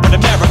Miss Corporate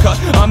America,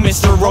 I'm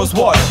Mr.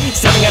 Rosewater,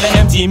 staring at an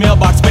empty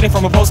mailbox, waiting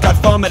for a postcard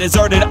from a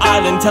deserted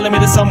island, telling me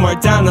that somewhere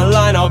down the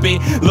line I'll be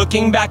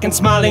looking back and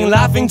smiling,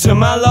 laughing to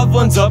my loved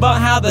ones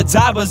about how the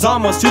tide was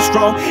almost too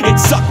strong. It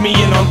sucked me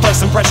in on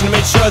first impression to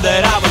make sure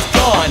that I was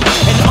gone.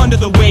 And under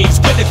the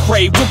waves with a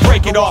crave, we'll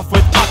break it off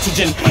with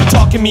oxygen,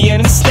 talking me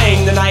in and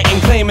staying the night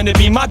and claiming to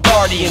be my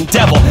guardian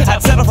devil.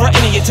 I'd settle for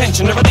any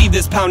attention to relieve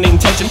this pounding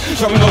tension,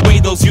 throwing away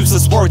those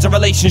useless words and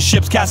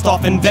relationships, cast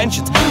off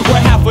inventions.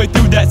 We're halfway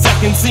through that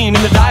second scene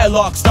and the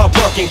dialogue stopped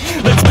working.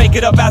 Let's make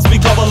it up as we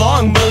go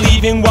along,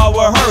 believing while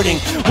we're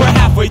hurting. We're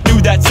halfway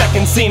through that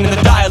second scene and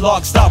the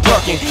dialogue stopped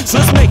working. So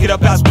let's make it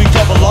up as we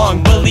go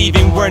along,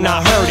 believing we're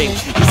not hurting.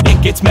 Cause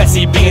it gets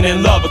messy being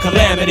in love with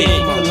calamity.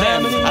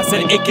 I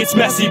said it gets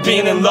messy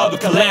being in love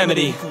with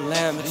calamity.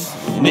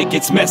 And it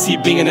gets messy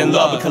being in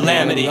love with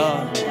calamity.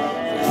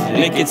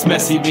 And it gets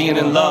messy being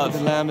in love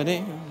with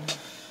calamity.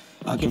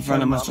 I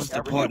confronted my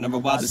sister partner, but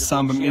while the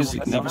somber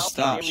music never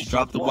stopped, she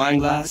dropped the wine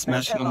glass,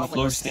 smashing on the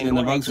floor, staining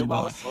the rugs we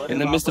bought. In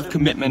the midst of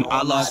commitment,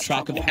 I lost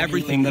track of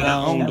everything that I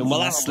owned, and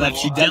while I slept,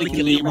 she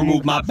delicately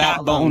removed my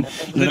backbone,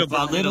 little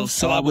by little,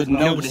 so I wouldn't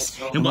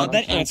notice. And while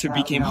that answer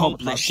became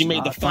hopeless, she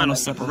made the final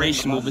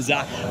separation move as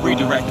I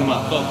redirected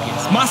my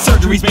focus. My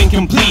surgery's been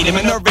complete, and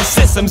my nervous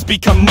system's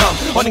become numb,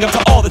 owning up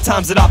to all the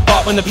times that I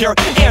fought when the pure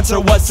answer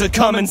was to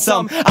come in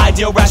some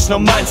ideal rational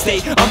mind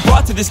state. I'm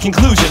brought to this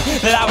conclusion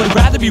that I would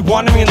rather be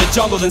wandering in the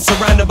jungle than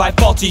surrounded by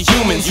faulty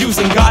humans,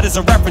 using God as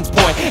a reference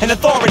point and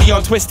authority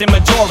on twisted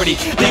majority.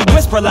 They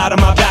whisper loud on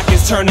my back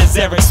as turn as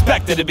they're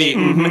expected to be.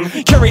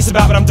 Curious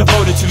about what I'm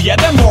devoted to, yeah,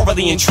 they're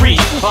morally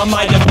intrigued on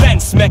my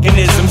defense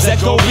mechanisms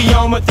that go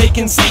beyond what they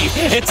conceive.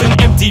 It's an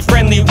empty,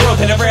 friendly world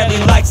and it rarely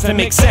likes to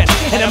make sense,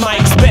 and at my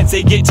expense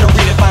they get to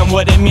redefine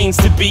what it means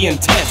to be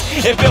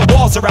intense. It built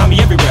walls around me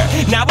everywhere,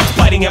 now it's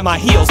biting at my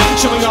heels,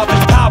 showing off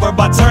its power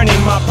by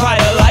turning my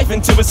prior life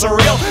into a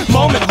surreal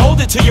moment. Hold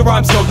it to your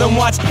arms, go, then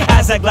watch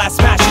as that glass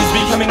smashes,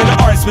 becoming an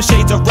artist with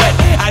shades of red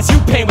as you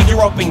paint with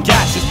your open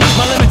gashes.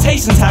 My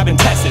limitations have been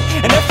tested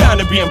and they're found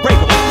to be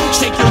unbreakable.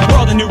 Shake your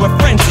world into a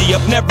frenzy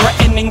of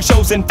never-ending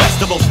shows and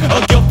festivals,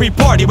 a guilt-free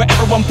party where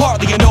everyone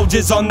partly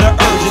indulges on their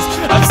urges,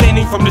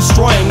 abstaining from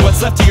destroying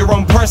what's left to your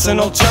own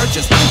personal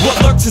churches.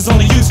 What lurks is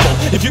only useful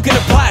if you can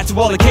apply it to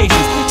all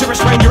occasions, to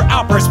restrain your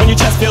outbursts when your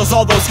chest feels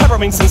all those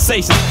harrowing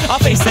sensations.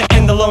 I'll face the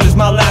end alone as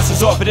my last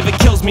resort, but if it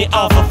kills me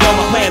I'll fulfill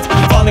my plans,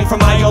 falling from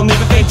my own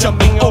liberty,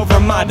 jumping over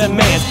my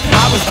demands.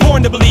 I was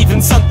born to believe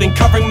in something,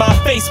 covering my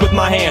face with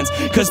my hands,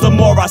 cause the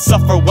more I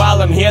suffer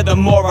while I'm here, the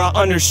more I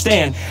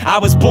understand. I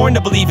was born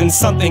to believe in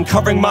something,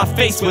 covering my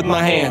face with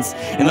my hands,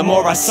 and the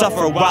more I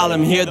suffer while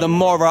I'm here, the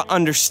more I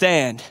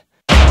understand.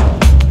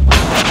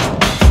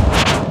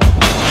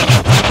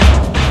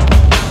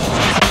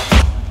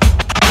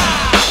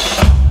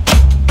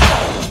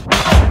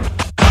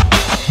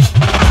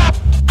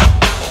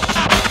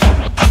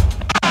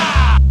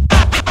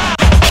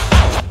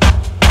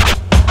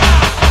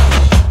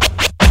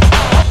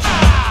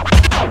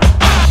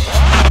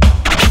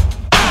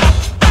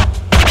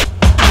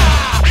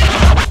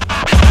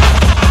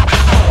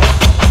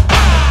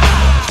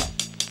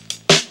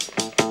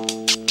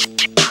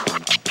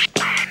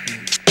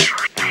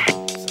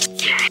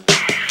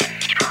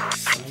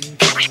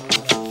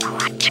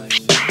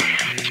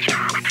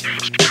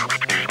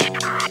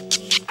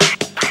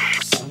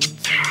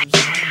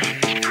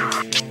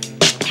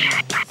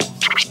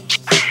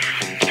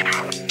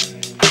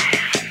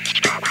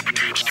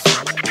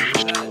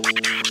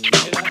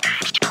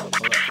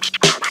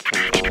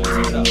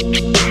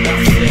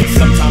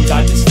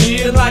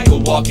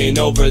 Walking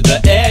over the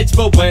edge,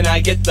 but when I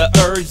get the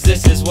urge,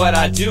 this is what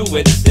I do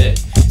instead.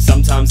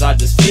 Sometimes I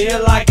just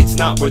feel like it's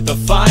not worth the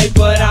fight,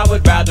 but I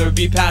would rather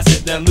be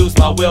passive than lose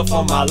my will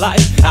for my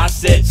life. I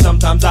said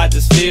sometimes I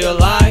just feel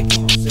like,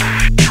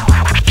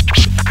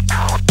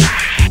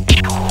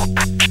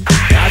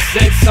 I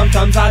said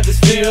sometimes I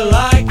just feel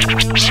like,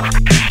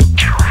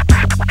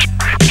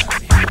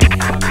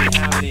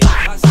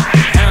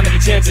 how many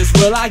chances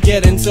will I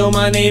get until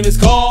my name is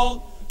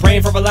called?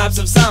 Praying for a lapse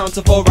of sound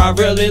before I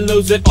really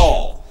lose it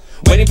all.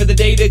 Waiting for the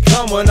day to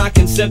come when I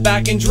can sit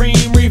back and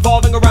dream,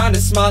 revolving around a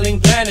smiling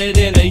planet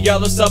in a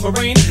yellow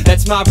submarine.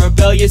 That's my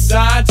rebellious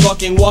side,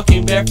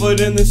 walking barefoot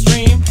in the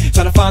stream,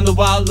 trying to find the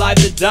wildlife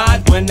that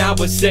died when I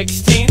was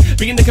 16.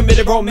 Being the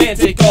committed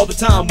romantic all the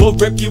time will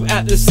rip you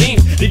at the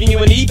seams, leaving you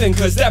uneven,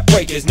 cause that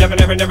break is never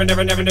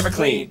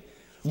clean.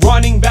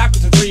 Running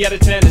backwards in 3 out of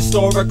 10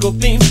 historical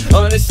themes,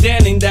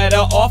 understanding that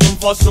I often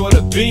fall short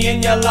of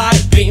being your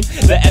light beam.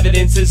 The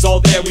evidence is all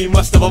there, we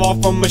must have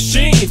evolved from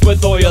machines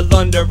with oil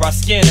under our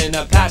skin and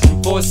a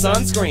passion for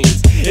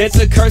sunscreens. It's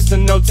a curse to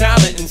no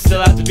talent and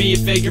still have to be a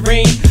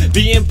figurine,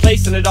 being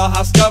placed in a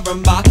dollhouse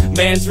governed by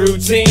man's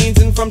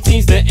routines. And from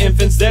teens to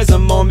infants there's a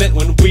moment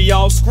when we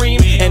all scream,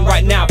 and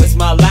right now is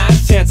my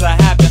last chance I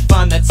have to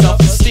find that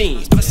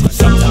self-esteem.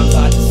 Sometimes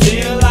I just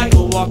feel like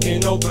we're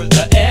walking over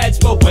the edge,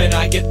 but when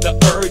I get the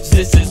urge,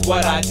 this is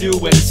what I do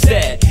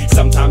instead.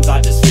 Sometimes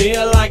I just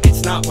feel like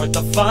it's not worth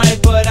the fight,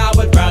 but I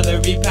would rather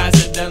be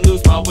passive than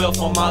lose my will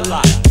for my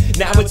life.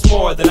 Now it's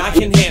more than I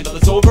can handle,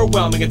 it's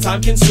overwhelming and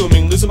time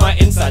consuming, losing my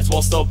insights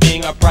while still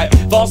being upright,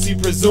 falsely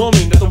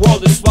presuming that the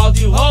world has swallowed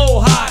you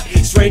whole high.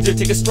 Stranger,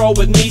 take a stroll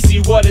with me,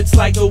 see what it's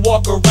like to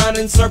walk around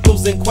in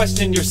circles and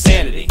question your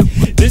sanity.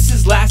 This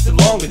has lasted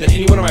longer than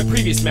any one of my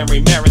previous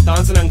memory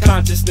marathons, and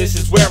unconsciousness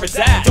is where it's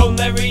at. Don't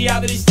let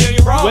reality steal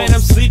your wrong. When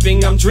I'm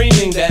sleeping, I'm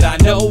dreaming that I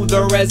know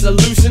the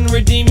resolution,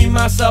 redeeming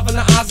myself in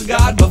the eyes of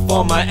God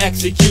before my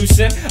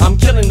execution. I'm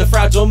killing the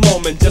fragile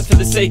moment just for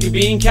the sake of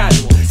being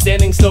casual,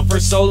 standing still for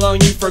so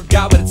long you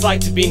forgot what it's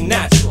like to be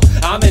natural.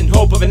 I'm in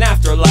hope of an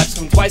afterlife,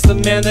 so I'm twice the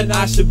man that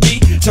I should be,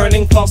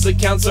 turning false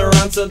accounts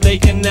around so they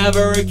can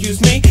never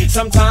accuse me.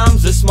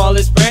 Sometimes the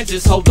smallest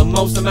branches hold the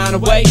most amount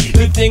of weight.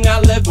 Good thing I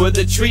live where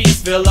the trees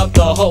fill up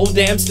the whole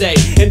damn state.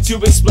 And to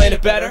explain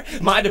it better,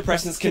 my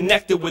depression's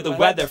connected with the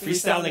weather,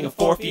 freestyling of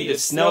 4 feet of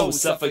snow,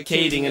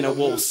 suffocating in a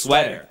wool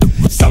sweater.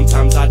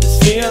 Sometimes I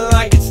just feel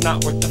like it's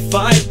not worth the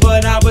fight,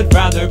 but I would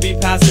rather be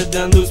passive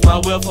than lose my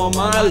will for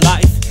my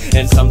life.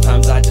 And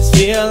sometimes I just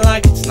feel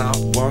like it's not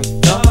worth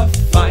the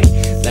fight,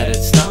 that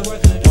it's not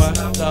worth the fight.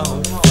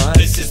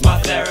 This is my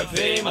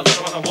therapy, my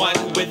little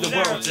one-on-one with the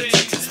world's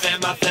attention span.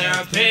 My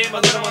therapy, my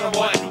little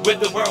one-on-one with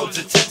the world's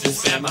attention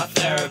span. My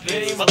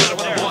therapy, my little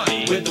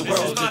one-on-one with the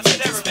world's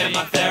attention span.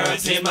 My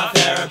therapy, my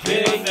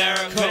therapy.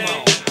 Come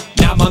on.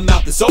 My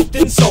mouth is soaked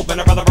in soap and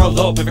I'd rather roll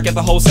up and forget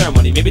the whole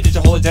ceremony. Maybe did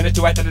your whole agenda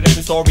to act out a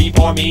different story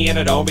for me, and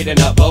I don't read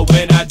enough. But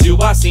when I do,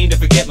 I seem to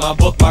forget my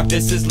bookmark.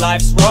 This is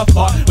life's rough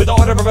part. With the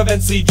order of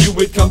events lead you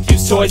with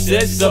confused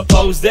choices.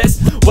 Suppose this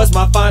was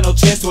my final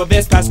chance to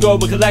advance past goal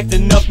and collect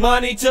enough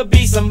money to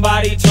be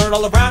somebody. Turn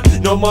all around,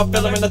 no more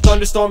filler and the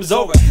thunderstorm is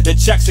over. The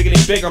checks are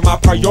getting bigger, my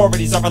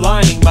priorities are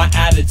aligning. My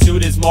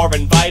attitude is more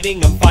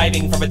inviting. I'm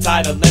fighting from a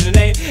tide of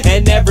lemonade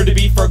and never to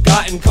be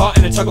forgotten. Caught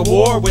in a tug of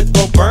war with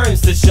both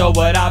burns to show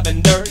what I've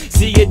endured.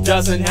 See, it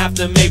doesn't have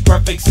to make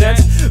perfect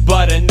sense,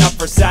 but enough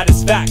for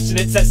satisfaction.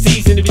 It's that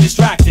season to be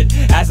distracted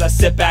as I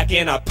sit back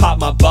and I pop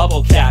my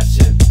bubble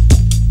caption.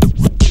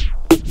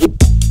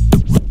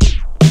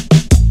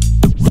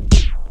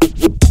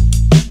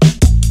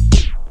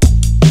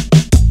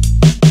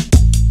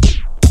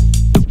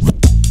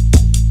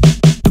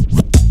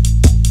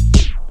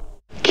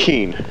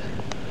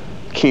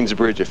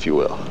 Queensbridge, if you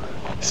will.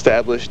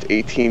 Established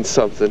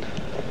 18-something.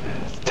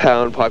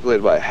 Town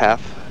populated by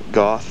half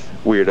goth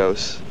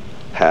weirdos,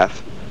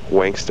 half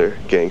wankster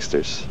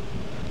gangsters.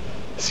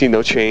 See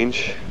no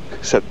change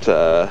except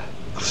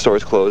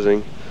stores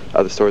closing,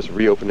 other stores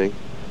reopening,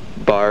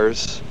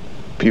 bars.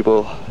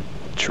 People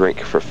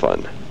drink for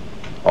fun.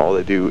 All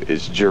they do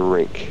is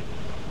drink.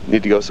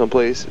 Need to go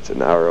someplace? It's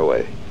an hour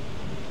away.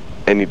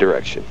 Any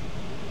direction.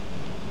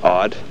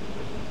 Odd,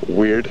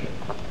 weird,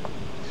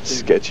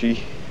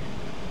 sketchy.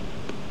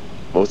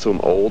 Most of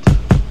them old.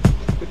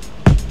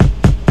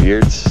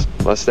 Beards,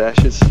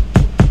 mustaches.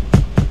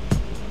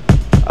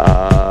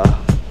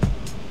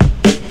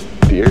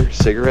 Beer,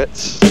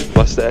 cigarettes,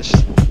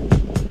 mustaches,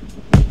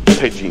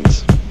 tight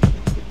jeans.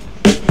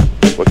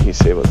 What can you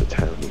say about the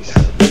Townies?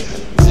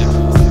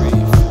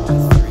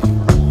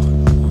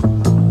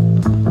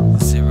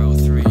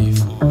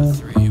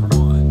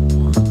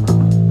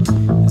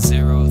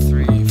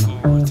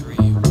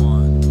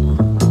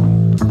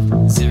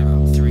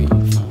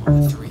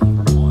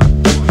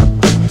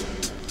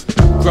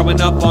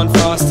 Growing up on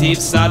frosty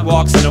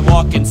sidewalks and I'm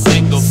walking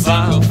single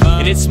file,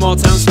 and it's small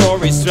town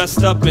stories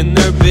dressed up in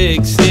their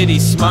big city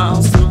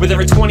smiles. Where there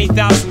are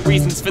 20,000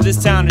 reasons for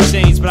this town to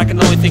change, but I can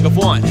only think of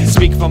one.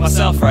 Speaking for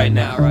myself right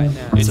now,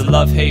 it's a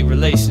love-hate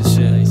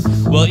relationship.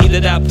 Well, either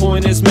that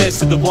point is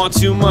missed or the want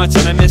too much,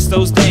 and I miss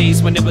those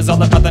days when it was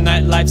all about the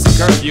nightlifes and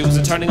curfews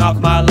and turning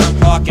off my alarm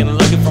clock and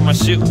looking for my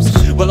shoes.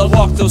 Well, I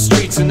walk those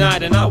streets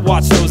tonight and I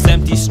watch those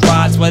empty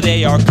strides where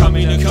they are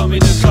coming to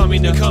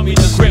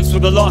grips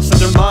with the loss of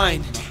their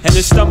mind. And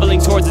they're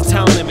stumbling towards the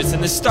town limits,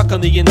 and they're stuck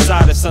on the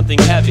inside of something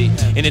heavy.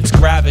 And its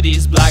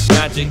gravity's black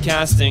magic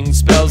casting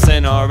spells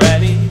in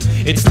already.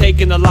 It's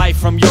taking the life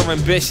from your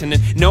ambition,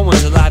 and no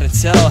one's allowed to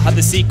tell how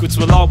the secrets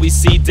will always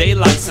see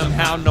daylight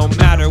somehow, no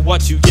matter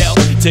what you yell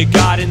to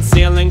God in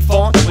sailing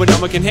form when no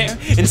one can hear.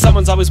 And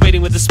someone's always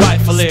waiting with a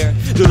spiteful ear.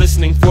 They're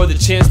listening for the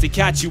chance to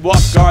catch you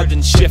off guard,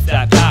 then shift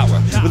that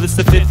power. Well, it's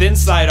the fifth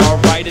insight,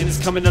 alright, and it's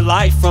coming to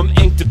life from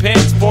ink to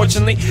pens.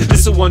 Fortunately,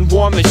 this is one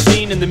warm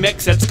machine in the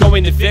mix that's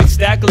going to fix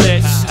that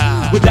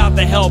glitch. Without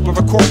the help of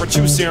a corporate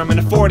chew serum and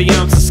a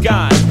 40-ounce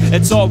disguise,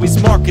 it's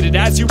always marketed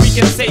as your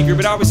weekend savior,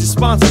 but always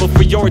responsible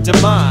for your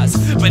demise.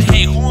 But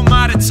hey, who am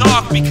I to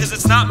talk? Because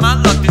it's not my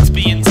luck that's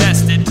being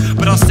tested.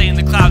 But I'll stay in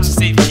the clouds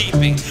for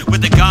safekeeping,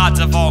 with the gods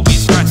I've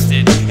always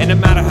rested. And no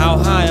matter how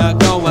high I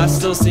go, I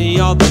still see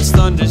all those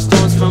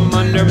thunderstorms from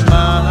under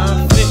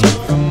my feet,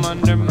 from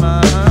under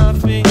my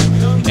feet.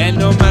 And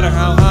no matter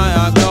how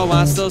high I go,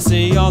 I still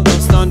see all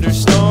those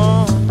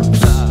thunderstorms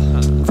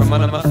from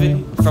under my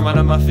feet, from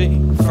under my feet,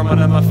 from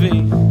under my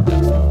feet.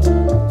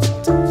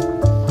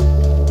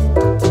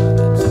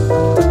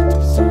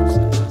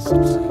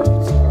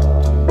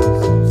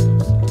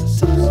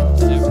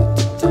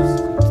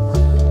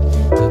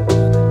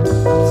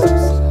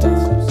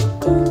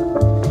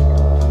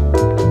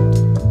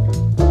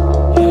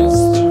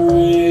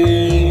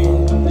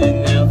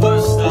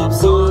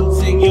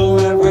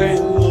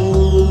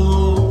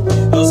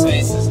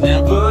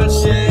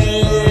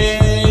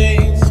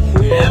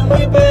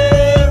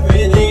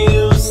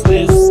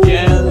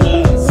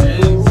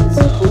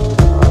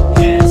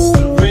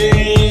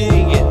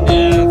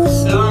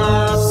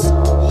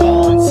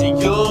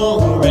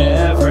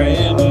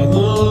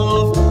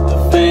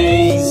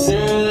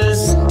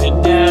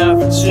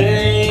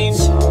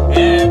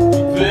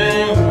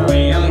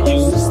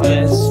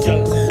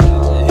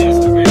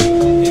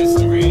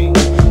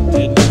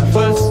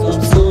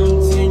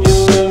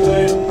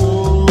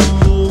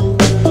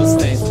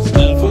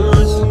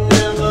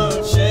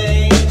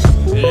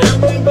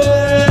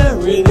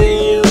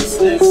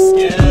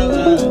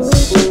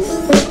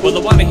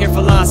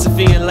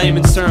 In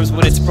layman's terms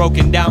when it's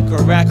broken down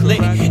correctly.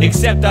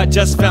 Except I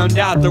just found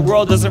out the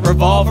world doesn't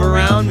revolve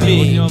around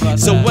me.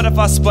 So what if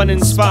I spun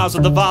in spirals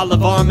with a vial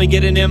of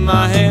Armageddon in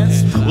my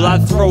hands? Well,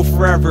 I'd throw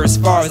forever as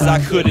far as I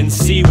could and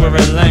see where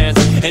it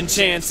lands. And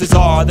chances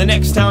are the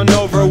next town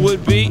over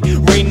would be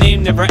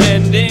renamed Never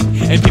Ending,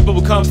 and people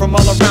will come from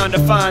all around to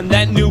find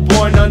that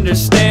newborn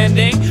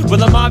understanding.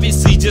 Well, I'm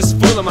obviously just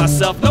fooling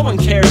myself. No one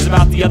cares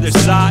about the other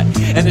side.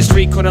 And the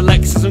street corner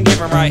Lexus I'm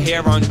giving right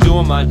here on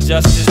doing my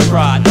justice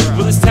pride.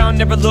 Well, this town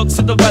never looks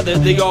at the weather.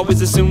 They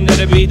always assume that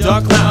it'd be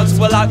dark clouds.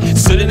 Well, I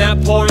stood in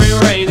that pouring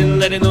rain and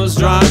letting those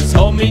drives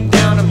hold me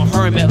down. I'm a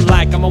hermit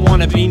like I'm a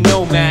wannabe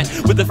nomad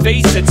with a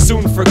face that's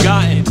soon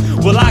forgotten.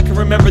 Well, I can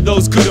remember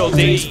those good old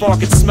days, for I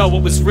could smell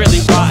what was really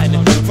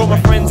rotten. From my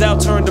friends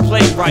out turned to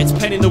playwrights,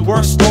 penning the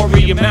worst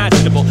story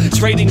imaginable,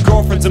 trading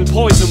girlfriends and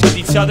poison with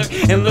each other,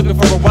 and looking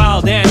for a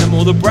wild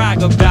animal to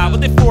brag about.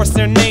 But they force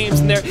their names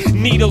and their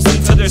needles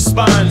into their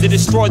spines. They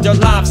destroy their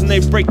lives and they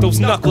break those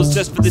knuckles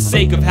just for the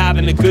sake of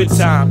having a good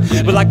time.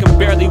 But I can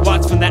barely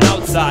watch from the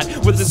outside,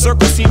 where the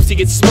circle seems to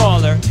get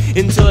smaller,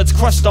 until it's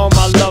crushed all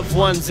my loved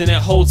ones and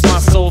it holds my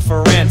soul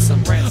for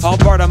ransom. I'll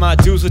barter my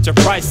dues which are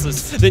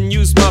priceless, then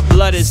use my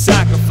blood as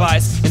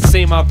sacrifice, and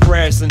say my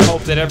prayers and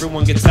hope that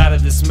everyone gets out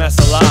of this mess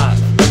alive.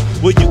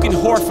 Well, you can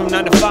whore from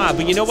 9 to 5,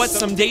 but you know what?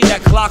 Someday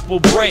that clock will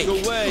break.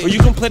 Or you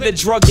can play the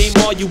drug game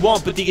all you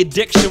want, but the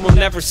addiction will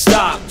never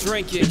stop.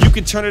 Drink it. You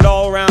can turn it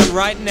all around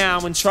right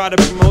now and try to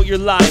promote your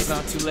life. It's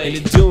not too late.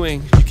 And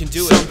doing, you can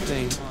do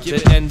something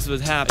that ends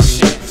with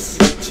happiness.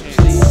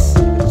 Please,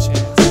 give it a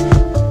chance.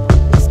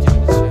 Let's give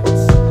it a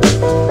chance.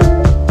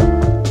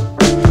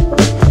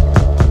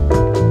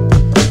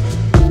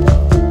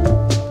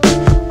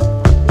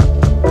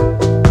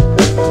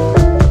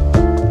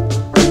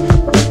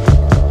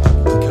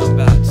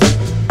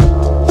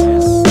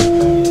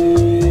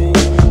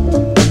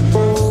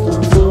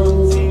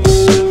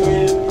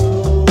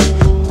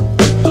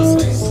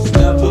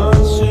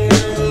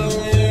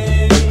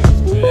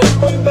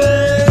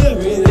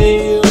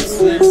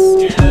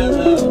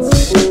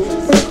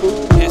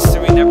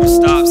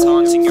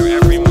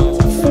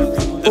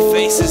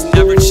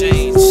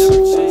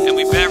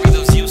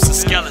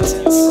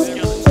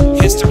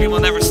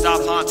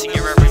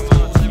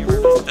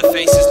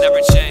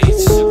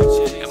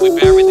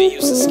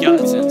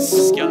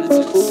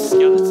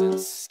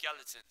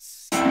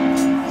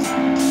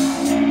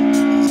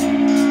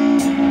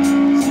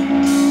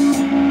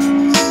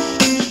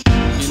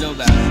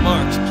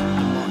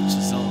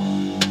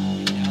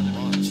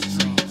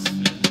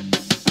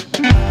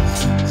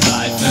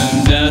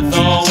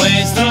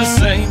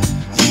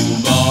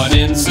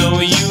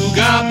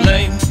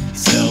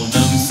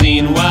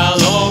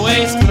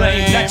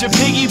 Your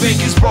piggy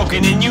bank is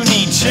broken and you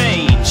need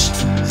change.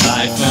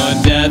 Life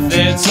or death,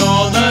 it's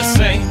all the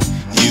same.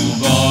 You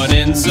bought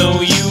in,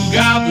 so you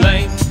got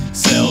blamed.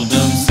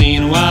 Seldom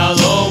seen while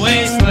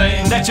always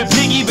claimed that your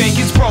piggy bank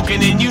is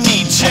broken and you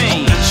need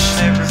change.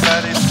 Listen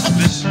everybody,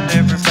 listen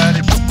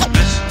everybody,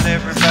 listen.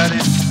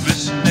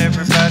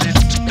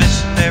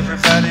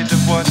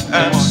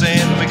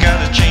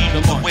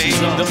 march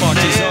is on, the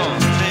march is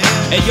on.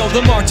 Hey yo,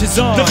 the march is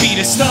on, the beat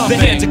is stomping,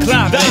 the hands are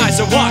clapping, the eyes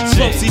are watching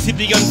closely to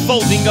the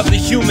unfolding of the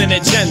human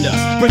agenda.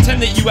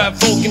 Pretend that you have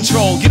full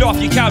control, get off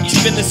your couch,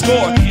 even the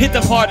score. Hit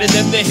them harder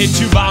than they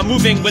hit you by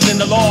moving within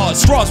the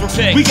laws. Straws were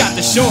picked, we got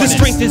the shortest,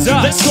 the strength is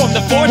us, let's storm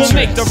the fortress. We'll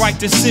make the right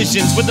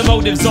decisions with the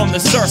motives on the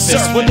surface.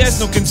 When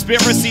there's no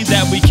conspiracy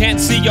that we can't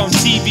see on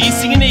TV.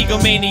 See an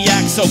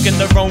egomaniac soaking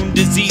their own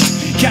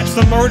disease. Catch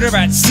the murder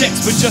at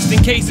 6, but just in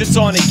case it's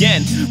on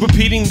again.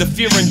 Repeating the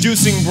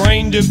fear-inducing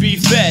brain to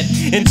be fed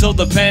until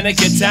the panic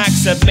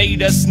attacks have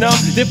made us numb.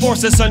 They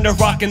force us under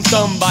rock and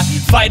thumb by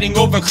fighting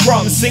over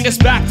crumbs. Sing us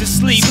back to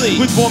sleep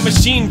with more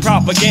machine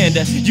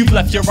propaganda. You've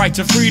left your right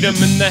to freedom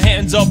in the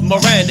hands of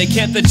Miranda.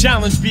 Can't the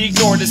challenge be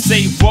ignored to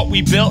save what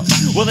we built?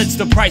 Well, it's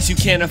the price you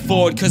can't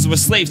afford, cause we're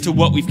slaves to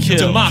what we've killed.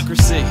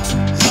 Democracy.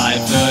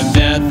 Life or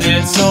death,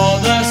 it's all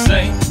the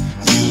same.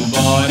 You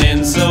bought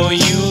in, so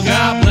you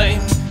got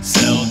blamed.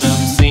 Seldom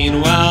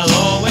seen while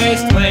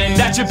always claimed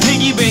that your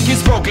piggy bank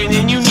is broken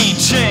and you need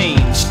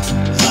change.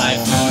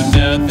 Life or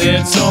death,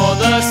 it's all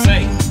the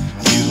same.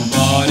 You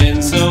bought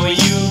in, so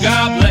you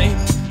got blamed.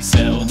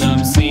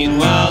 Seldom seen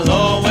while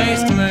always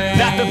claimed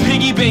that the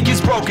piggy bank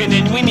is broken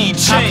and we need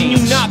change. How can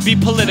you not be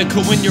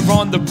political when you're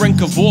on the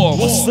brink of war?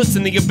 What slits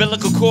in the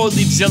umbilical cord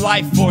leaves your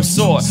life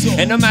foresore.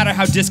 And no matter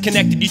how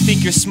disconnected you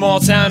think your small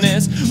town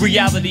is,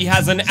 reality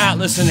has an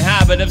atlas and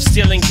habit of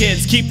stealing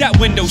kids. Keep that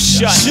window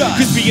shut,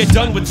 cause we are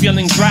done with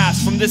feeling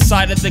grasped. From this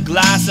side of the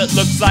glass it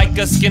looks like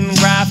a skin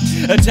graft.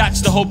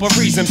 Attached to hope of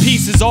reason,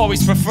 peace is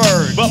always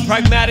preferred. But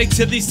pragmatic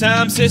to these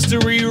times,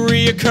 history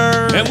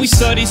reoccurs. And we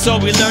study so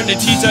we learn to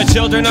teach our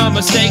children our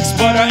mistakes.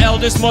 But our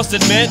elders must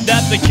admit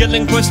that the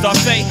killing pushed our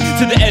fate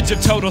to the edge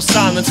of total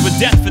silence with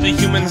death for the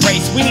human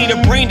race. We need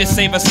a brain to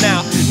save us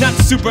now, not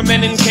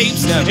supermen in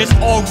capes. It's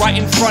all right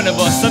in front of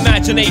us,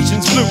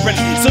 imagination's blueprint.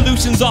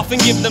 Solutions often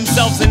give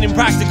themselves in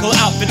impractical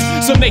outfits.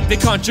 So make the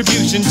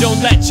contribution,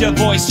 don't let your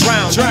voice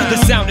drown. The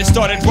sound has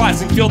started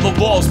rising, feel the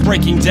walls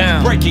breaking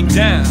down. Breaking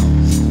down.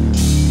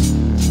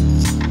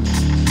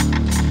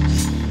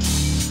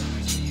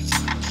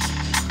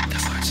 The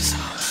march is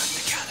on,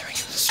 the gathering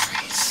in the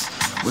streets.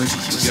 Where do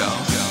you go?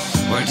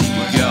 Where do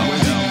you go?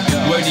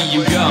 Where do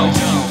you go?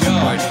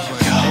 Where do you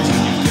go?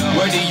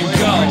 Where do you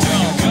go?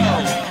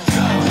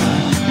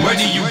 Where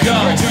do you go?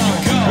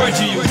 Where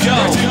do you go?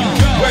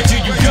 Where do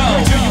you go?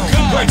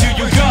 Where do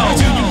you go?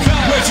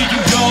 Where do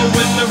you go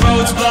when the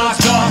road's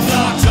blocked off?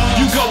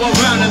 You go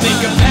around and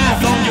make a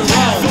path on your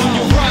own.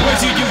 Where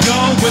do you go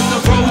when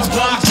the road's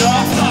blocked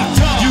off?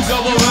 You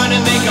go around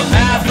and make a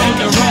path on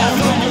your own.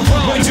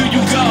 Where do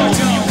you go?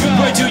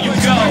 Where do you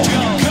go?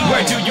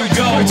 Where do you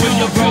go when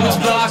the road's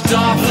blocked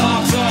off?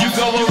 You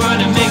go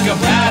around and make a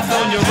path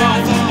on your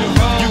own.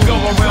 You go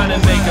around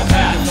and make a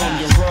path on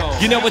your own.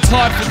 You know it's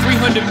hard for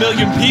 300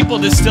 million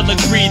people to still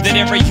agree that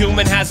every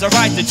human has a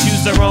right to choose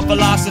their own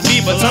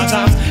philosophy. But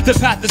sometimes the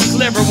path is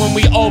clearer when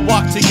we all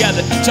walk together,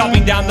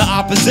 chopping down the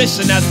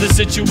opposition as the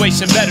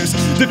situation betters.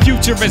 The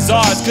future is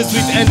ours cause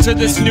we've entered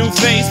this new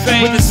phase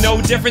where there's no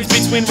difference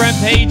between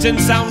rampage and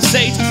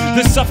soundstage.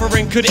 The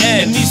suffering could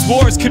end and these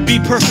wars could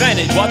be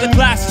prevented while the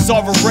classes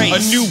are erased.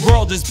 A new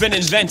world has been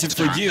invented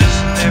for you.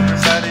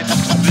 Everybody,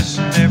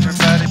 listen,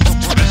 everybody,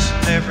 listen,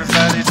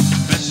 everybody,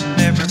 listen,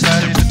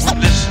 everybody,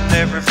 listen,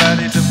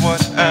 everybody to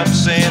what I'm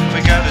saying.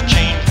 We gotta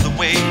change the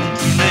way we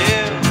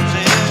live.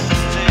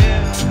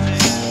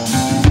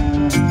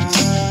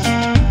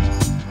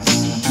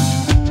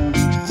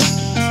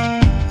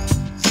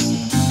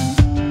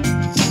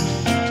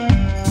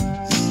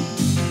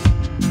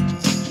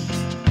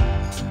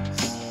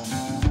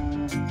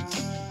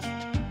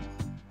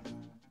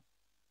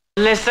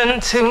 Listen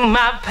to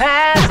my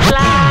past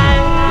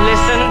life.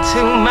 Listen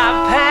to my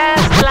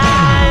past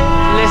life.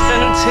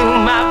 Listen to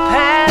my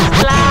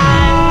past life.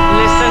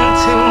 Listen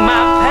to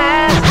my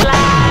past life.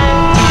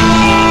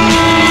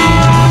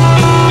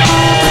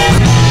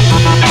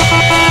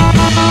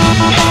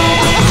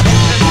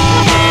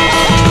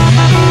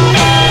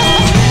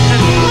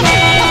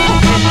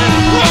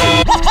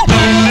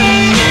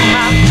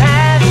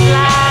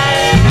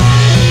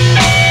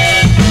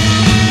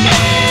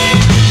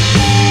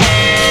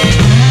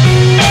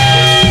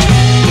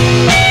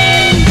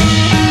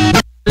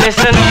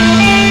 Listen,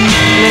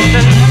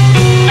 listen, listen,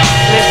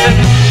 listen,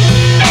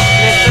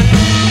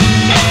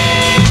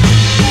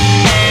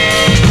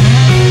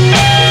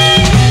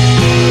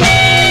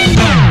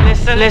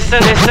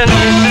 listen, listen, listen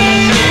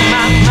to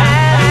my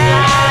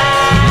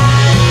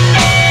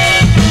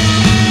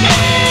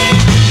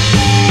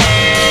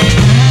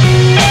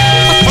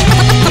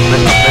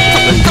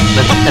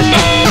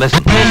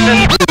listen, listen,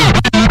 listen.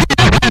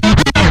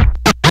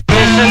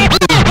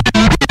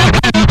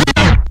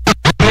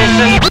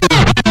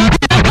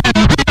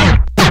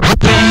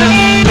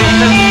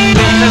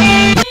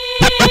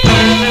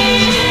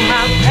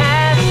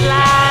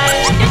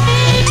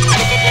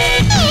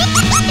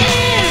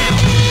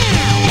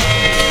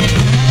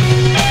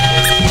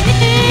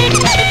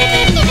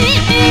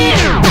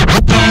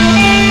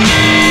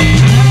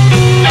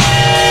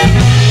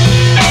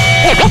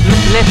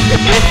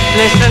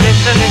 Listen,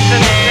 listen, listen,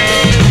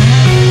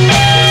 listen.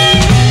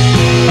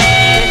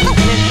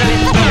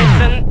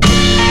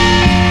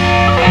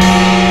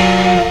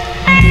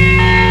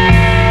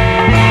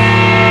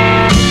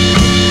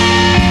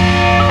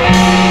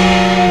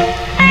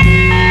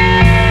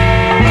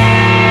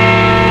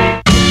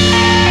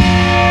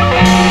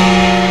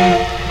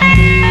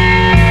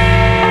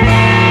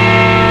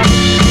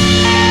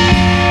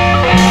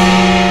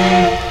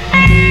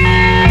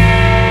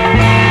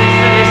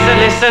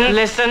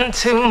 Listen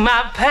to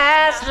my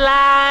past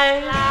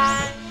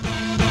lives.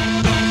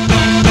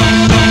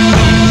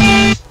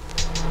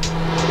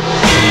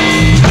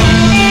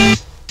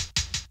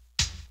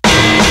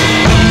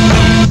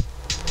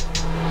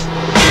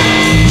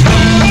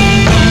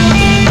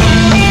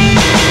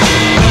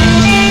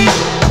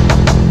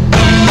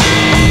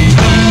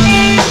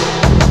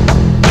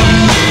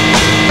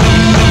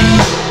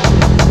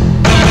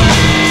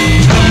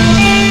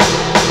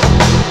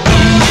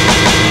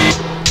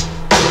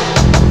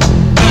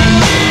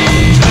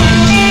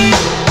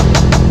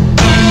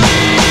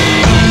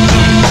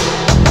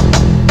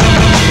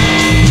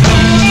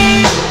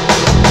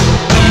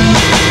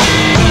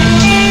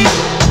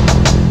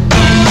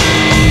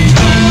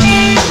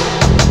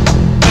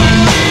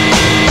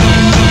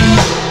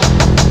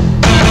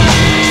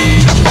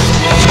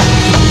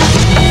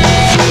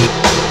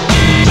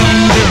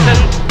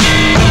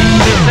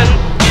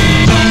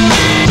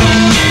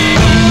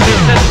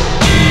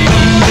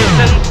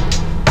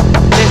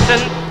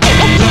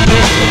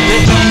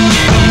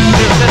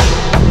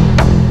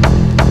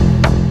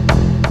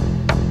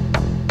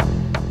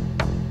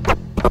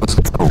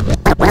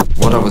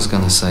 What I was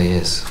going to say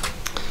is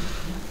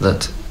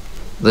that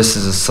this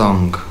is a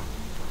song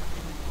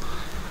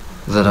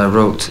that I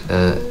wrote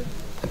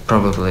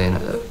probably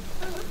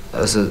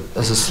as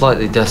a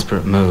slightly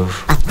desperate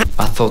move.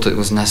 I thought it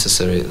was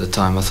necessary at the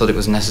time. I thought it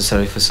was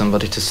necessary for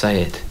somebody to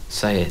say it,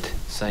 say it,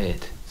 say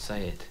it,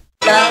 say it.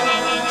 Love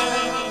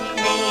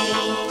me,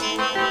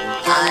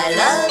 I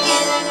love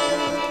you.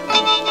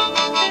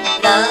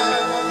 Love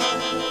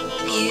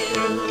you,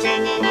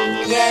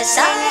 yes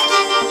I do.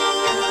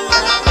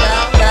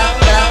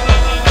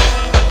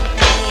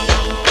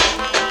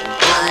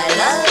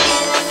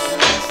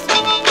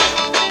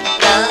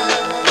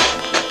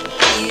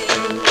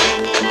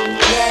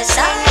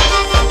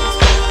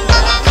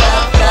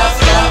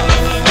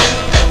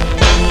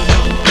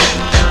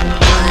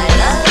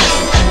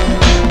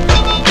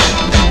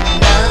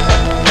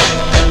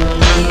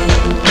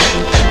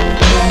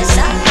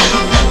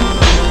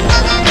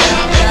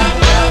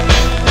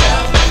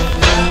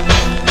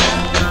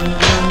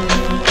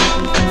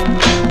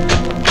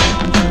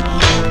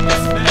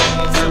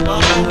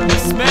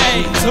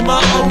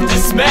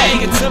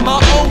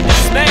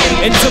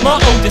 And to my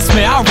own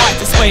dismay, I write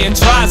this way and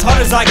try as hard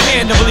as I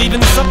can to believe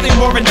in something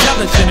more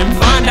intelligent and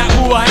find out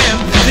who I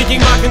am. Thinking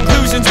my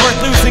conclusions worth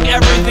losing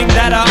everything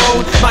that I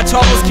own. My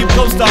troubles keep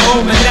close to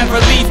home and never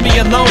leave me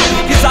alone,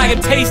 cause I have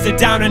tasted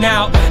down and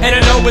out, and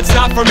I know it's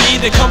not for me.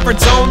 The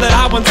comfort zone that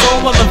I once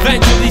owned will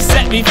eventually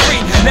set me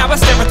free. Now I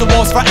stare at the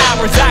walls for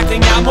hours,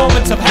 acting out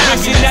moments of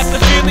passion. That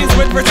the feelings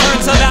would return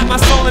so that my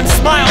soul and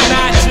smile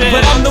matches.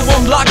 But I'm the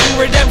one blocking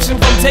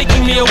redemption from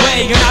taking me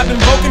away, and I've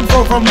been broken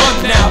for over a month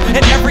now,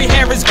 and every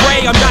hair is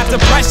gray. I'm not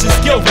depressed, just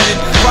guilt-ridden,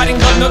 writing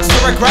love notes to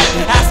regret,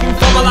 asking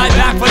for my life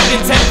back, but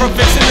intent for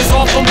fixing this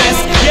awful mess.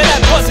 Yeah, that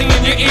buzzing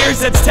in your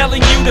ears that's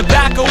telling you to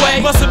back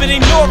away must have been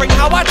ignoring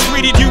how I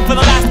treated you for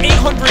the last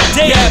 800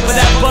 days. Yeah, but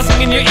that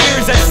buzzing in your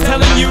ears that's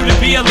telling you to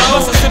be alone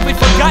must have simply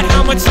forgot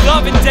how much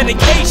love and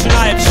dedication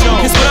I have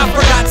shown. Cause when I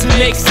forgot to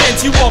make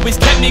sense, you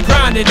always kept me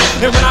grounded,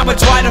 and when I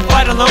would try to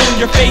fight alone,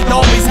 your faith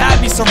always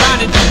had me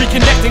surrounded.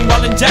 Reconnecting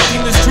while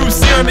injecting this true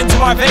serum into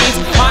our veins,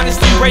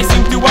 honesty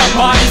racing through our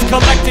bodies,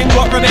 collecting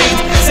what remains.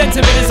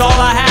 Sentiment is all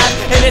I have,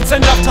 and it's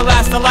enough to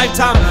last a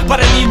lifetime, but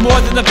I need more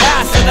than the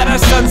past so that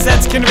our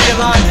sunsets can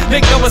realign.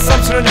 Make no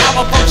assumption on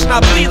how I function, I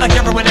bleed like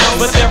everyone else,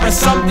 but there are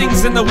some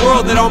things in the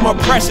world that are more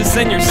precious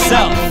than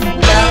yourself. I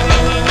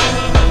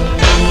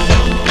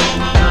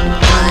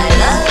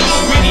love you.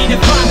 We need to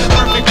find the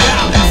perfect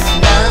balance.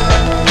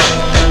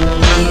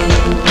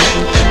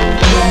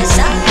 Yes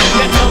I do.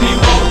 Then tell me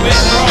what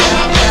went wrong.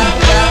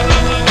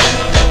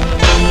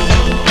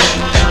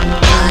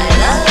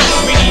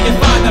 We need to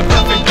find the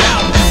perfect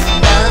balance.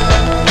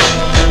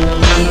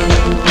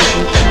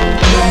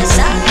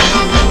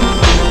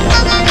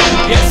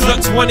 It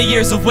took 20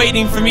 years of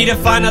waiting for me to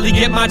finally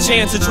get my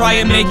chance to try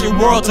and make your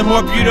world a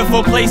more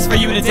beautiful place for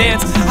you to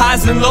dance.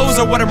 Highs and lows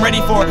are what I'm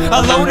ready for,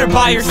 alone or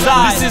by your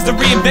side. This is the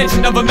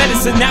reinvention of a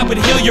medicine that would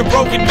heal your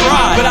broken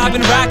pride. But I've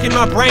been racking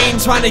my brain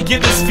trying to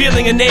give this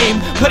feeling a name,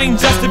 putting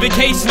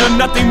justification on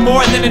nothing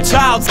more than a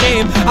child's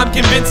game. I'm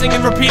convincing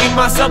and repeating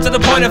myself to the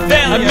point of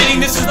failure, admitting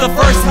this is the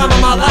first time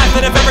in my life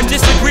that I've ever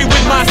disagreed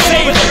with my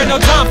savior. But there is no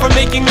time for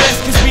making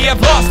lists, cause we have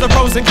lost the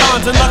pros and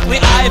cons, and luckily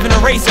I have an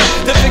eraser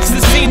to fix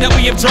the scene that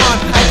we have drawn.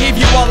 I gave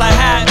you all I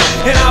had,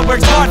 and I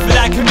worked hard for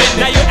that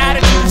commitment. Now your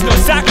attitude is no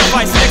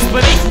sacrifice, and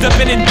explanations have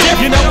been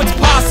indifferent. You know it's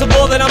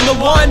possible that I'm the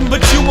one,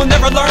 but you will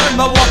never learn.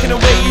 By walking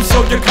away, you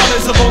showed your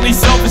colors of only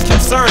selfish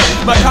concern.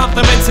 My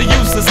compliments are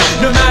useless,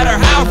 no matter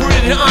how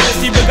rooted in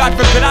honesty. But God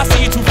forbid I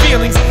see your true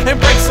feelings and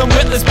break some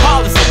with pointless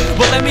policy.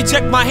 Well, let me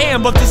check my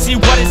handbook to see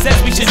what it says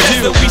we should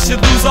do. That we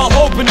should lose all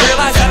hope and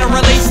realize that a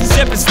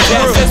relationship is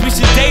true. It says we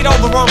should date all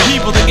the wrong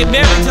people, then get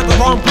married to the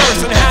wrong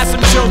person, have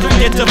some children,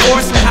 get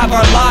divorced, and have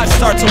our lives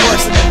start to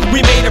worsen. We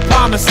made a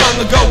promise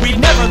long ago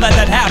we'd never let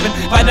that happen,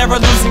 by never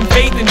losing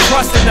faith and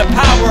trust in the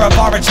power of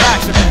our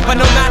attraction. But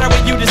no matter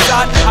what you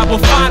decide, I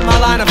will find my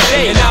line of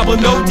fate, and I will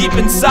know deep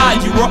inside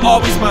you were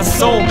always my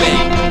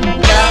soulmate.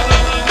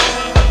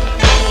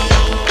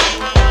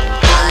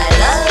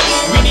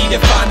 We need to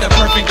find the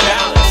perfect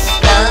balance.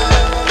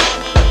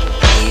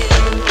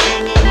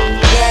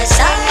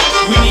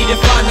 We need to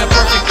find the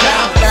perfect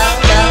balance.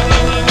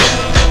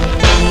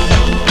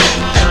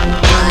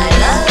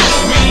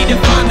 We need to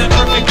find the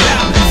perfect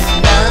balance.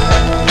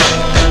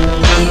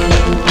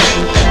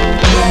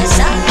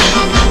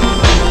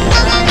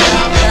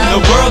 The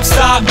world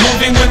stopped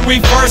moving when we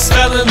first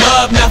fell in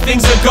love. Now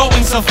things are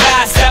going so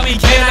fast that we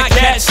cannot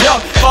catch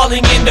up,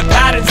 falling into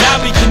patterns that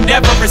we can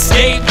never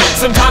escape.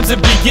 Sometimes the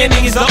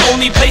beginning is the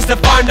only place to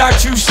find our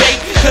true shape,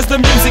 cause the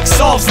music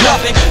solves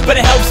nothing, but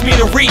it helps me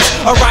to reach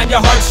around your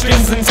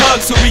heartstrings and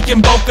tug so we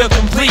can both feel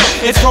complete.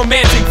 It's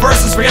romantic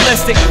versus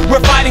realistic.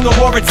 We're fighting a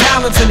war of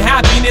talents, and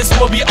happiness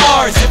will be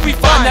ours if we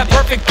find that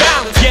perfect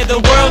balance. Yeah,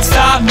 the world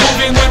stopped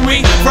moving when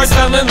we first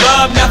fell in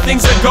love. Now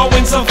things are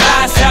going so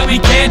fast that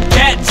we can't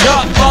catch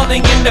up,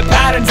 falling into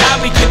patterns that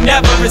we can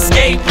never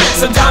escape.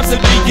 Sometimes the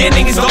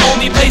beginning is the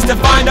only place to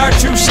find our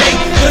true shape,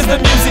 cause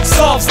the music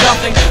solves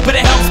nothing, but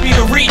it helps me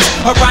to reach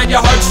around your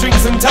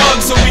heartstrings and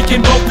tug so we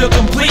can both feel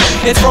complete.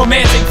 It's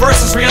romantic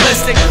versus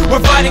realistic.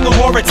 We're fighting a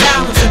war of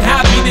talents, and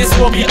happiness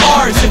will be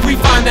ours if we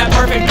find that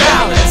perfect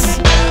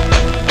balance.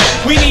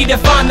 We need to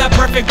find that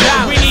perfect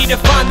balance. We need to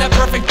find that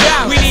perfect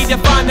balance. We need to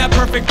find that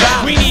perfect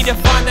balance. We need to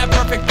find that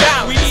perfect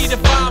balance. We need to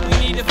find, we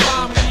need to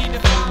find, we need to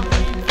find, we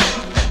need to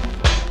find.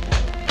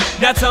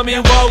 Now tell me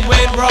what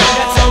went wrong.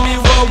 Now tell me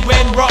what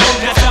went wrong.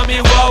 Now tell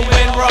me what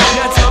went wrong.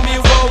 Now tell me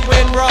what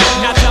went wrong.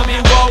 Now tell me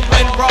what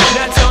went wrong.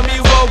 Now tell me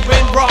what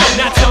went wrong.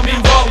 Now tell me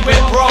what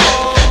went wrong.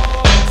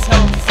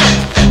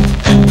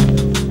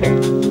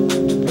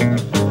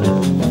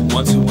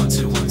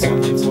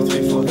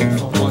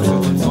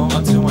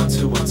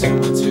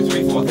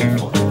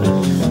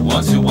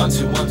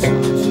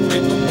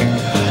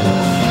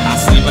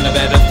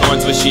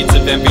 With sheets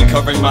of envy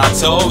covering my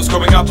toes.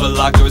 Growing up a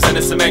lot, there was in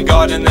a cement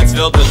garden that's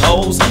filled with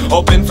holes.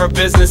 Open for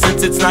business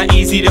since it's not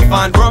easy to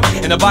find room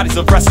in the bodies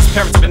of restless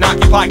parents have been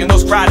occupying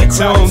those crowded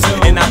tombs.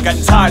 And I've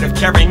gotten tired of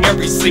carrying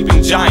every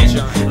sleeping giant,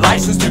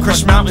 licensed to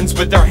crush mountains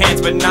with their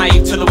hands, but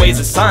naive to the ways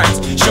of science.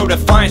 Show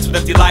defiance with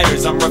empty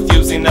lighters, I'm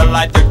refusing to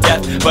light their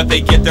death, but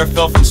they get their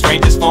fill from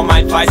strangers for my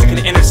advice I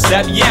can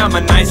intercept. Yeah, I'm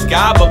a nice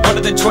guy, but what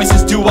other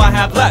choices do I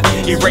have left?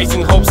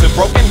 Erasing hopes of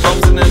broken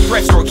roads in the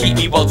thrift store keep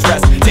me well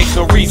dressed. Takes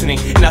no reasoning,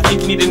 and I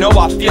think you need to know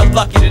I feel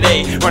lucky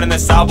today, running the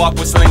sidewalk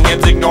whistling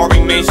hymns,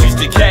 ignoring Main Street's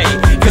decay.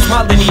 Cause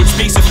my lineage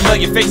speaks of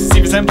familiar faces,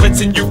 see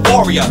resemblance in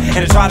euphoria, and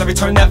I try to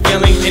return that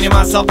feeling, painting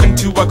myself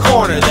into a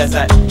corner. There's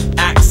that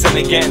accent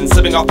again,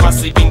 slipping off my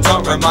sleeping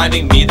tongue,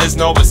 reminding me there's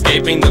no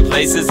escaping the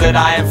places that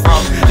I am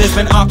from. There's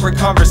been awkward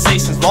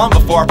conversations long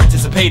before I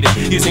participated,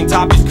 using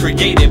topics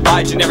created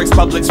by generics,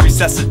 publics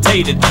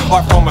resuscitated.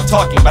 Our form of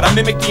talking, but I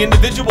mimic the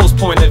individual's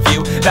point of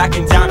view,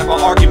 backing down of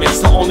my arguments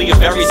to only a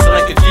very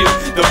selected few.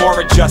 The more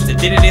adjusted,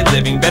 day-to-day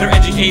living, better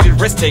educated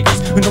risk takers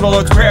who know the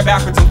Lord's Prayer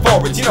backwards and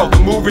forwards. You know, the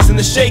movers and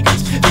the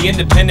shakers, the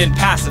independent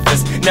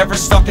pacifists, never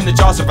stuck in the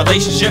jaws of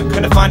relationship.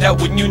 Gonna find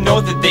out when you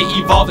know that they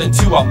evolve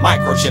into a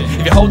microchip.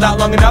 If you hold out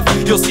long enough,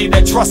 you'll see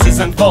that trust is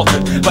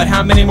unfaltered. But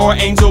how many more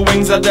angel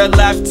wings are there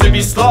left to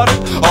be slaughtered?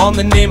 All in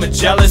the name of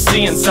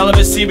jealousy and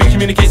celibacy. We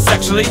communicate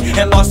sexually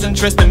and lost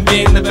interest in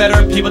being the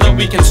better people that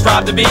we can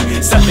strive to be.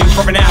 Settling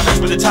for an average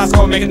with a task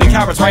on making the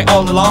cowards right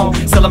all along.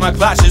 Selling my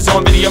clashes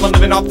on video and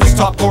living off this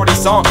top 40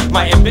 song.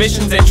 My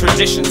ambitions and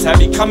traditions have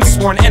become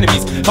sworn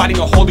enemies, fighting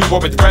a holy war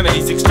with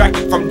remedies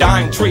extracted from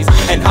dying trees.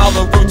 And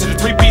hollow roots of the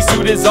three-piece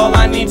suit is all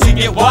I need to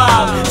get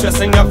wild.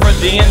 Dressing up for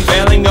the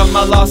unveiling of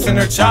my lost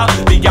inner child.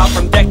 Be out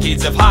from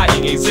decades of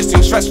hiding,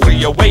 existing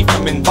stress-free, away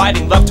from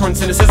inviting love-torn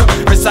cynicism,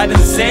 reciting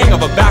the saying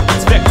of a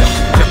backwards victim.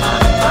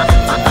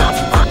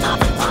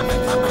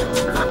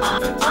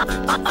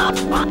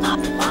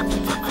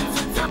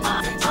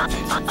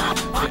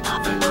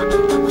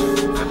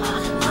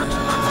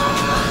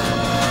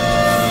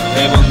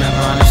 They will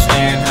never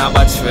understand how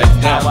I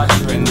tricked them,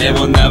 and they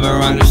will never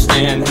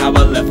understand how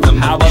I left them.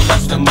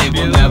 They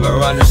will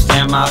never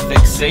understand my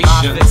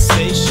fixation.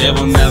 They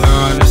will never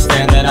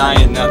understand that I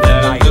ain't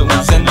nothing to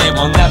lose, and they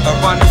will never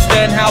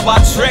understand how I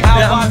tricked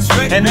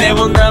them, and they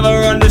will never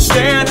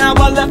understand how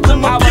I left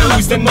them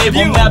abused, and they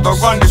will never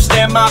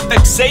understand my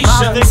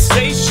fixation.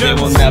 They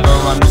will never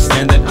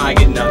understand that I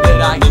get nothing.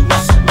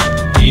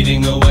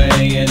 Eating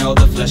away in all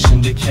the flesh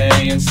and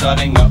decay, and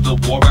starting up the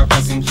war by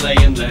pressing play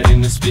and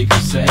letting the speaker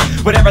say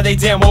whatever they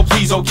damn well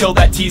please. Oh, kill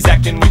that tease,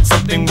 acting with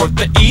something worth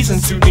the ease and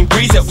soothing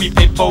breeze that we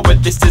paid for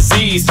with this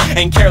disease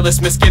and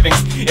careless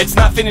misgivings. It's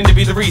not fitting to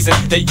be the reason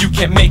that you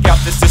can't make out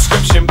this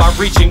description by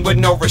reaching with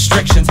no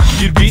restrictions.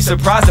 You'd be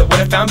surprised at what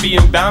I found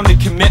being bound to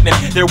commitment.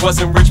 There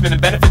was enrichment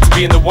and benefit to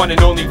being the one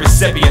and only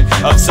recipient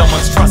of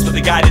someone's trust with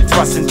a guided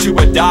thrust into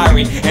a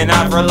diary. And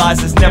I've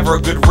realized there's never a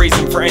good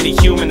reason for any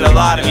human to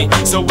lie to me.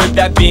 So with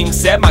that being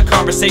said, my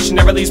conversation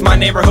never leaves my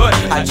neighborhood.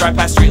 I drive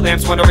past street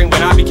lamps wondering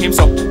when I became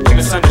so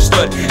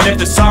misunderstood. And if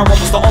the sorrow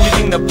was the only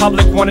thing the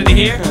public wanted to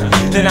hear,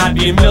 then I'd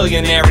be a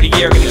millionaire in a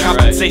year, getting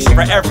compensation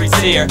for every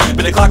tear.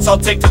 But the clocks all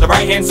tick to the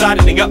right hand side,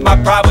 ending up my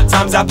pride with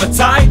time's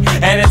appetite,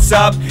 and it's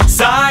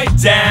upside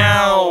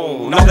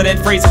down. All the dead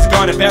phrases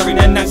gone and buried,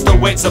 and that's the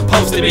way it's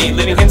supposed to be.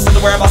 Leaving hints to the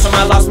whereabouts of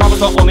my lost mama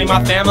told only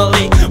my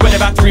family. Wait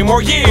about 3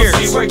 more years,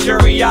 we'll see where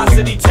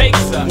curiosity takes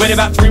us. Wait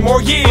about 3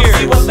 more years, we'll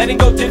see what letting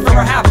go did for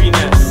our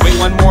happiness. Wait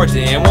 1 more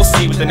day and we'll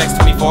see what the next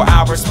 24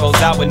 hours spells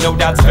out. With no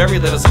doubts, very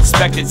little's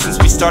expected since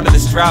we started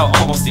this drought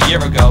almost a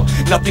year ago.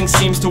 Nothing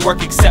seems to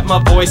work except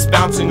my voice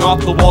bouncing off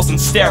the walls in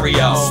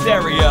stereo.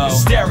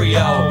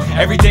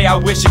 Every day I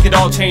wish it could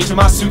all change, but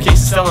my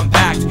suitcase is still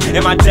unpacked,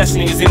 and my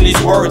destiny is in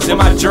these words, and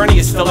my journey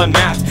is still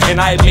unmapped. And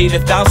I have made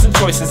 1,000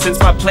 choices since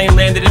my plane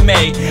landed in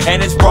May,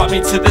 and it's brought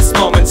me to this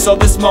moment, so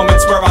this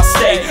moment's where I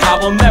stay. I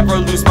will never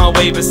lose my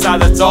way,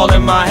 besides that's all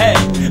in my head.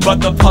 But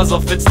the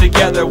puzzle fits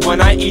together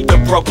when I eat the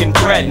broken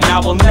bread. And I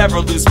will never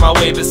lose my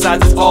way,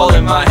 besides it's all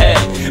in my head.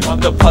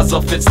 But the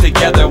puzzle fits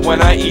together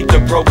when I eat the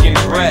broken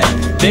bread.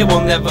 They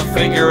will never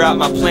figure out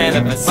my plan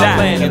of attack,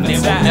 and they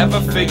will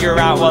never figure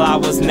out, well, I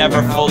was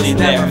never fully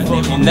there.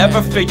 They will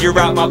never figure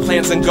out my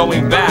plans on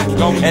going back,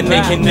 and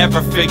they can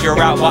never figure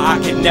out why I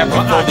can never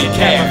fully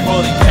care.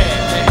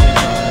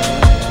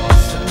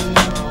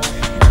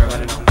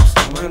 Everybody know what's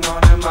going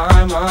on in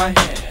my head.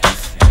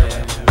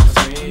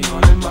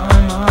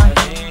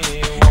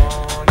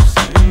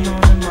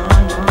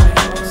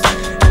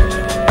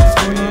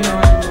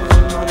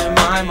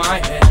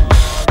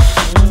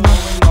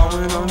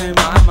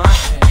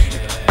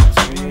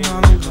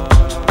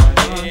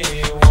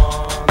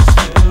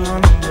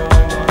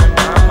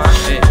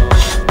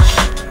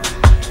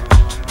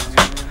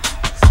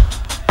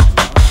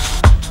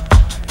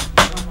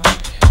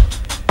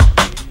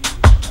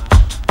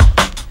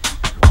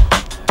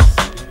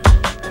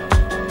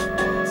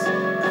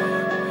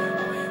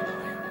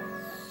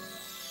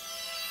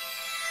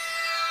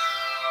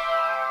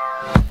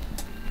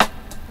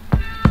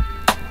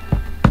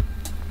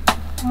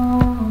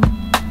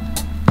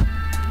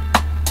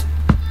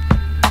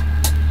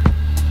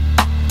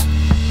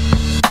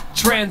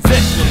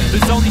 Transition.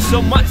 There's only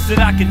so much that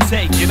I can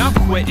take, and I'll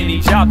quit any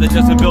job that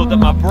doesn't build up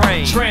my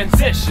brain.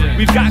 Transition.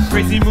 We've got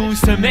crazy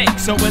moves to make,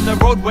 so when the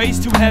roadway's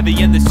too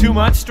heavy and there's too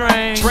much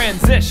strain.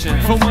 Transition.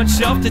 From 1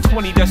 shelf to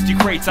 20 dusty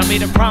crates, I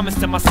made a promise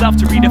to myself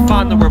to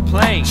redefine the word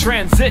plane.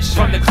 Transition.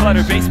 From the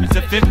cluttered basement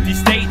to 50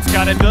 states,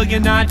 got a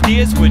million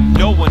ideas with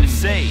no one to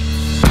save.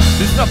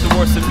 There's nothing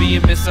worse than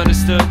being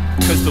misunderstood,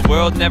 cause the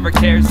world never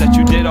cares that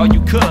you did all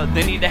you could.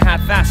 They need to have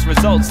fast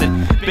results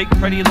and big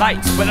pretty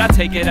lights, but I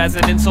take it as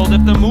an insult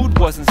if the mood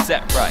wasn't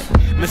set right.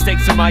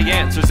 Mistakes are my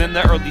answers in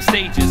the early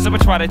stages, so I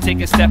try to take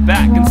a step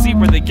back and see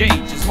where the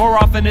gauge is. More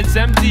often it's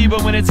empty,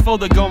 but when it's full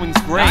the going's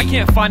great. I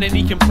can't find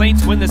any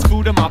complaints when there's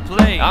food on my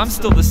plate. I'm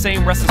still the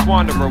same restless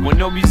wanderer with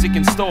no music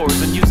in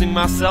stores, and using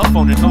my cell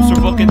phone and hopes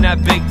for booking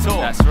that big tour.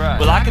 That's right.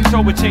 Well, I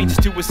control what changes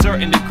to a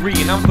certain degree,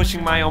 and I'm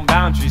pushing my own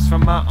boundaries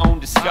from my own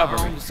discovery.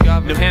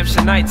 New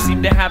Hampshire nights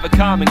seem to have a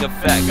calming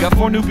effect. Got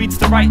 4 new beats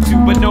to write to,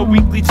 but no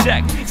weekly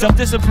check.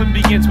 Self-discipline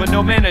begins with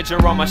no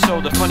manager on my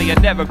shoulder. Funny, I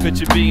never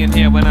pictured being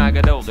here when I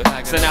got older.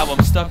 So now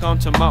I'm stuck on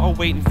tomorrow,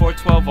 waiting for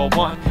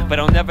 12:01. But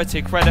I'll never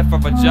take credit for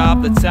a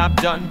job that's I've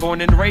done.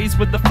 Born and raised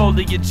with the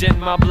foliage in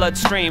my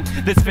bloodstream.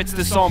 This fits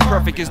the song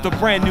perfect is the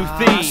brand new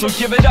theme. So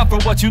give it up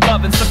for what you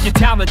love and stuff your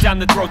talent down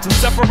the throats, and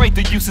separate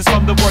the uses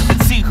from the worth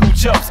and see who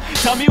chose.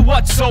 Tell me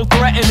what's so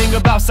threatening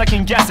about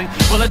second guessing.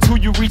 Well, it's who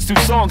you reach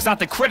through songs, not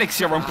the critics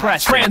you're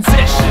impressed.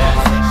 Transition.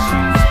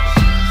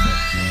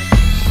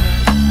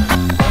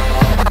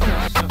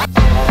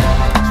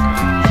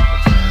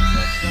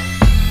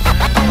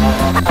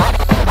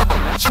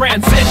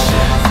 Transition.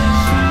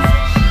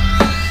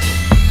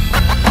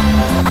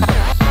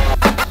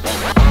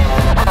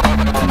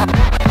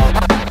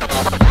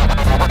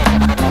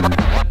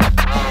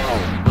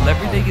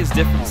 Every day is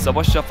different, so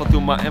I shuffle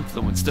through my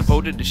influence,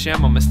 devoted to share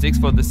my mistakes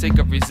for the sake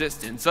of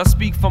resistance. I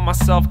speak for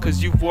myself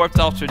cause you've warped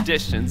all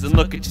traditions, and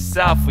look at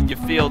yourself when you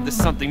feel there's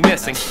something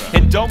missing.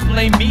 And don't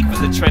blame me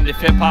for the trend of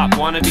hip-hop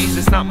wannabes,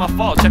 it's not my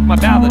fault. Check my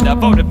ballot, I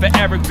voted for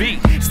Eric B.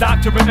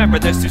 Stop to remember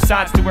there's 2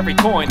 sides to every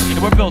coin,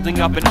 and we're building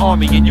up an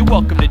army and you're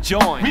welcome to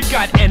join. We've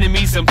got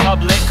enemies in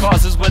public,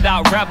 causes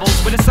without rebels,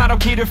 but it's not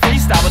okay to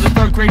freestyle with a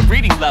 3rd grade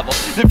reading level.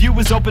 The view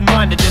is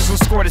open-minded, there's no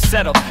score to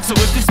settle, so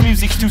if this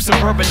music's too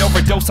suburban,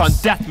 overdose on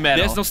death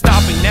metal. There's no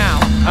stopping now. now,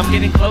 I'm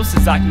getting close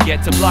as I can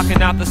get to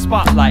blocking out the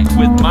spotlight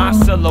with my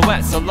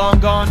silhouette. So long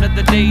gone are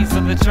the days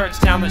of the church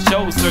town that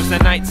shows Thursday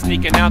night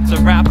sneaking out to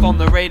rap on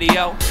the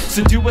radio.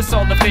 So do us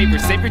all the favor,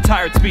 save your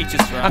tired speeches.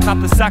 I'm not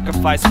the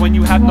sacrifice when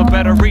you have no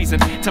better reason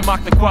to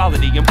mock the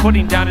quality and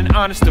putting down an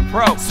honest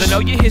approach. So know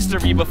your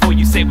history before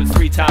you say what's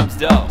 3 times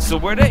dough. So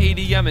where do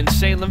Adeem and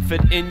Shalem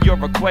fit in your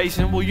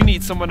equation? Well, you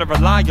need someone to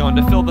rely on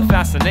to fill the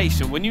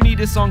fascination. When you need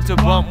a song to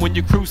bump when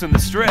you're cruising the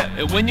strip,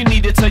 and when you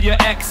need to tell your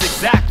ex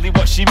exactly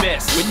what she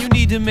missed, when you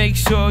need to make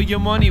sure your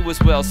money was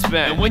well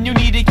spent, and when you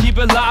need to keep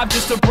it live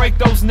just to break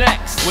those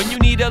necks, when you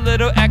need a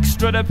little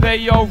extra to pay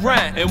your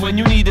rent, and when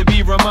you need to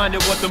be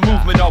reminded what the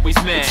movement always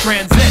meant.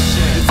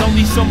 Transition. There's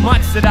only so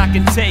much that I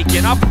can take,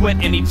 and I'll quit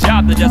any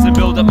job that doesn't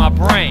build up my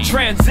brain.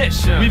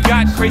 Transition. We've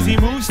got crazy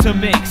moves to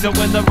make, so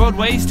when the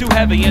roadway's too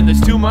heavy and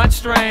there's too much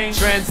strain.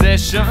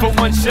 Transition. From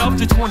 1 shelf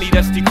to 20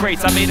 dusty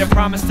crates, I made a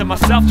promise to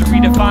myself to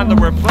redefine the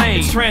word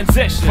plain.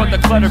 Transition. From the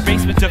cluttered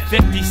basement to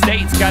 50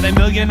 states, got a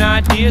million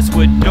ideas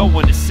with no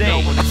one to say.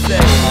 No one to say.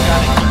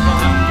 Gotta keep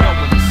on, no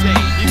one to say.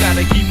 You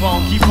gotta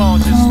keep on,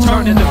 just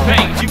turning the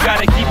page. You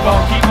gotta keep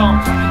on,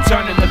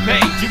 turning the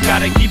page. You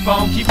gotta keep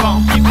on, You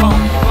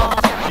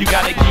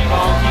gotta keep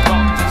on,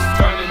 just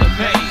turning the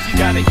page. You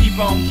gotta keep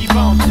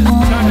on, just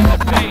turning the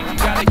page. You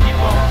gotta keep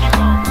on,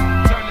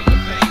 turning the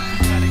page.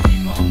 You gotta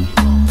keep on.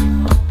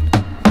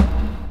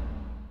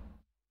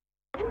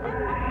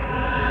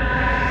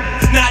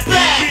 Not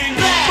bad,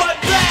 but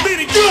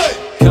really good.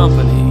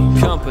 Company.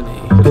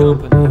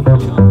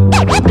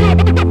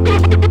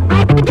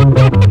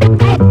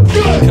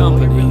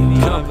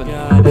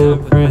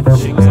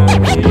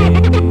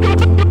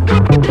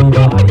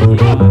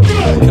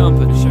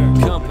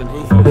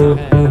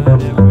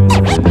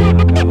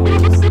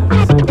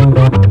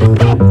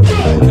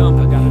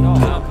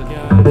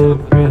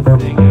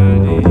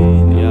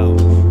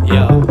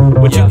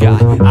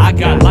 I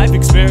got life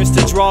experience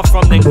to draw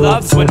from, then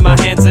gloves when my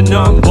hands are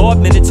numb. Bored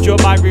minutes draw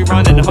by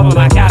rerun and home of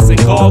my casting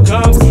call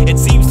comes. It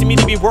seems to me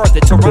to be worth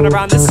it to run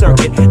around the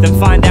circuit, then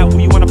find out who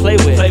you wanna play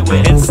with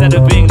instead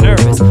of being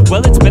nervous.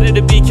 Well, it's better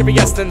to be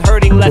curious than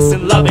hurting less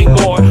than loving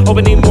more,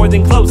 opening more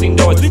than closing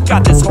doors. We've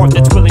got this heart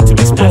that's willing to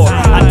explore.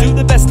 I do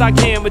the best I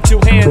can with 2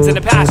 hands and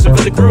a passion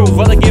for the groove.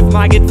 Well, I give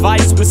my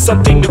advice with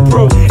something to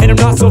prove, and I'm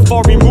not so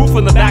far removed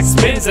from the back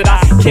spins that I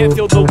can't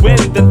feel the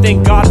wind. Then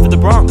thank God for the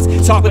Bronx.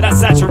 Talk without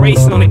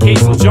saturation on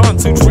occasional jaunt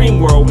to dream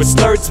world with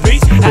slurred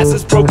speech has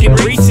this broken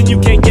reach, and you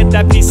can't get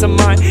that peace of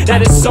mind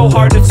that is so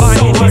hard to find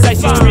in these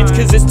icy streets,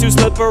 cause it's too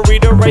slippery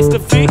to race the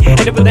feet. And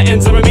if with the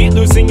ends of a meat,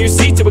 losing your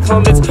seat to a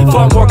clone that's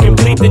far more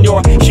complete than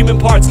your human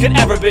parts could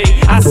ever be.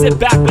 I sit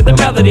back with the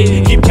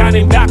melody, keep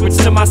counting backwards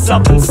to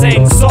myself and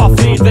saying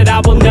softly that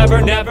I will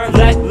never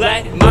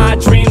let my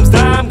dreams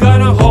die. I'm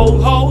gonna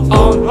hold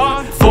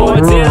on for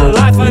dear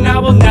life, and I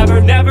will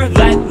never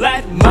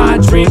let my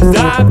dreams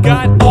die. I've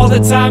got all the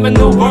time in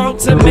the world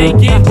to make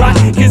it right,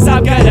 cause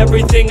I've got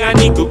everything I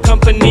need, good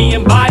company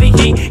and body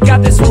heat.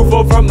 Got this roof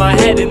over my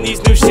head and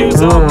these new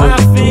shoes on my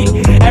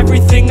feet.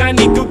 Everything I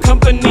need, good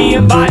company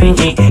and body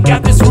heat.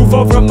 Got this roof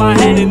over my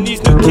head and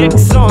these new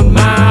kicks on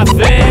my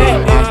feet.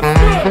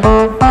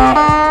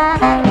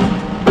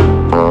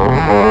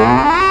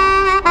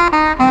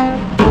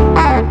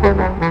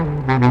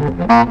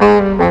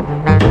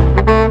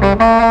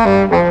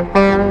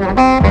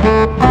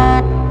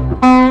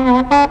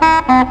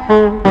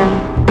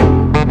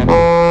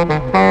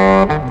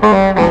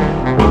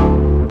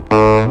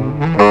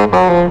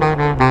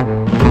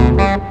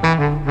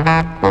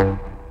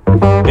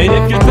 And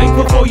if you're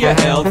thankful for your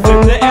health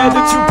and the air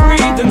that you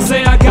breathe, then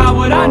say I got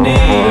what I need,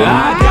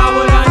 I got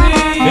what I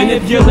need. And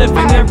if you're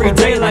living every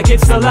day like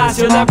it's the last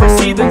you'll ever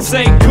see, then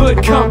say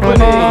good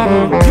company,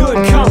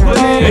 good company.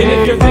 And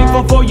if you're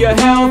thankful for your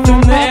health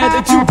and the air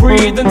that you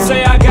breathe, then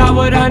say I got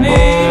what I need,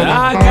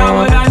 I got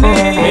what I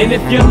need. And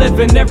if you're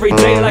living every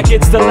day like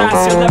it's the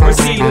last you'll ever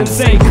see, then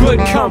say good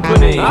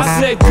company, I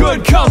said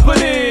good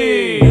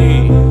company.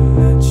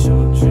 Let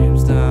your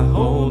dreams die,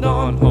 hold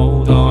on,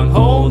 hold on,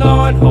 hold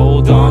on,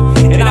 hold on.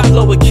 And I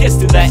blow a kiss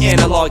through that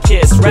analog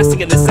kiss,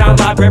 resting in the sound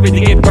library to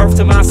give birth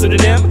to my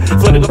pseudonym,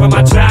 floating over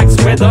my tracks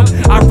rhythm.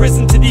 I've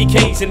risen to the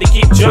occasion to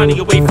keep Johnny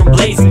away from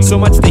blazing so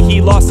much that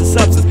he lost his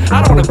substance.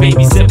 I don't wanna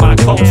babysit my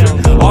culture,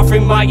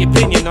 offering my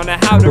opinion on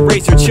how to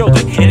raise your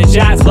children into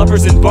jazz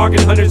lovers and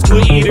bargain hunters,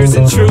 glue eaters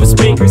and true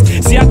speakers.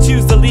 See, I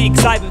choose the league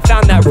 'cause I haven't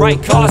found that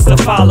right cause to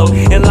follow,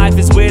 and life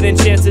is weird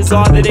and chances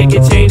are that it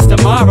can change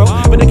tomorrow.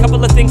 But a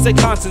couple of things are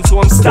constant, so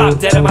I'm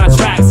stopped dead in my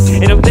tracks,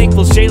 and I'm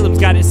thankful Shalem's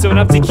got it sewn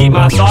up to keep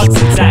my thoughts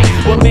intact.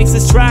 What makes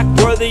this track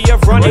worthy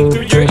of running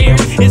through your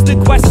ears is the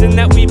question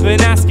that we've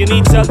been asking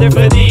each other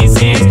for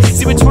these years.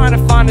 See, we're trying to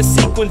find a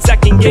sequence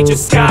that can get your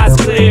skies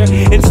clear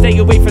and stay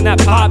away from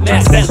that pop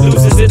mess that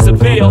loses its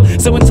appeal.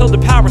 So until the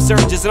power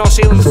surges and all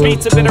Shalem's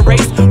beats have been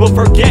erased, we'll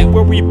forget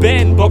where we've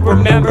been, but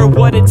remember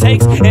what it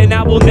takes. And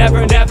I will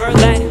never let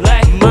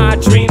my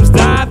dreams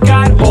die. I've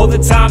got all the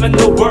time in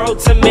the world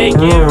to make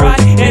it right,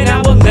 and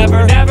I will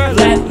never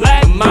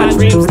let my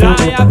dreams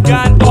die. I've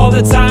got all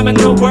the time in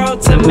the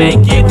world to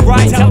make it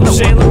right. Tell them,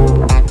 Shalem.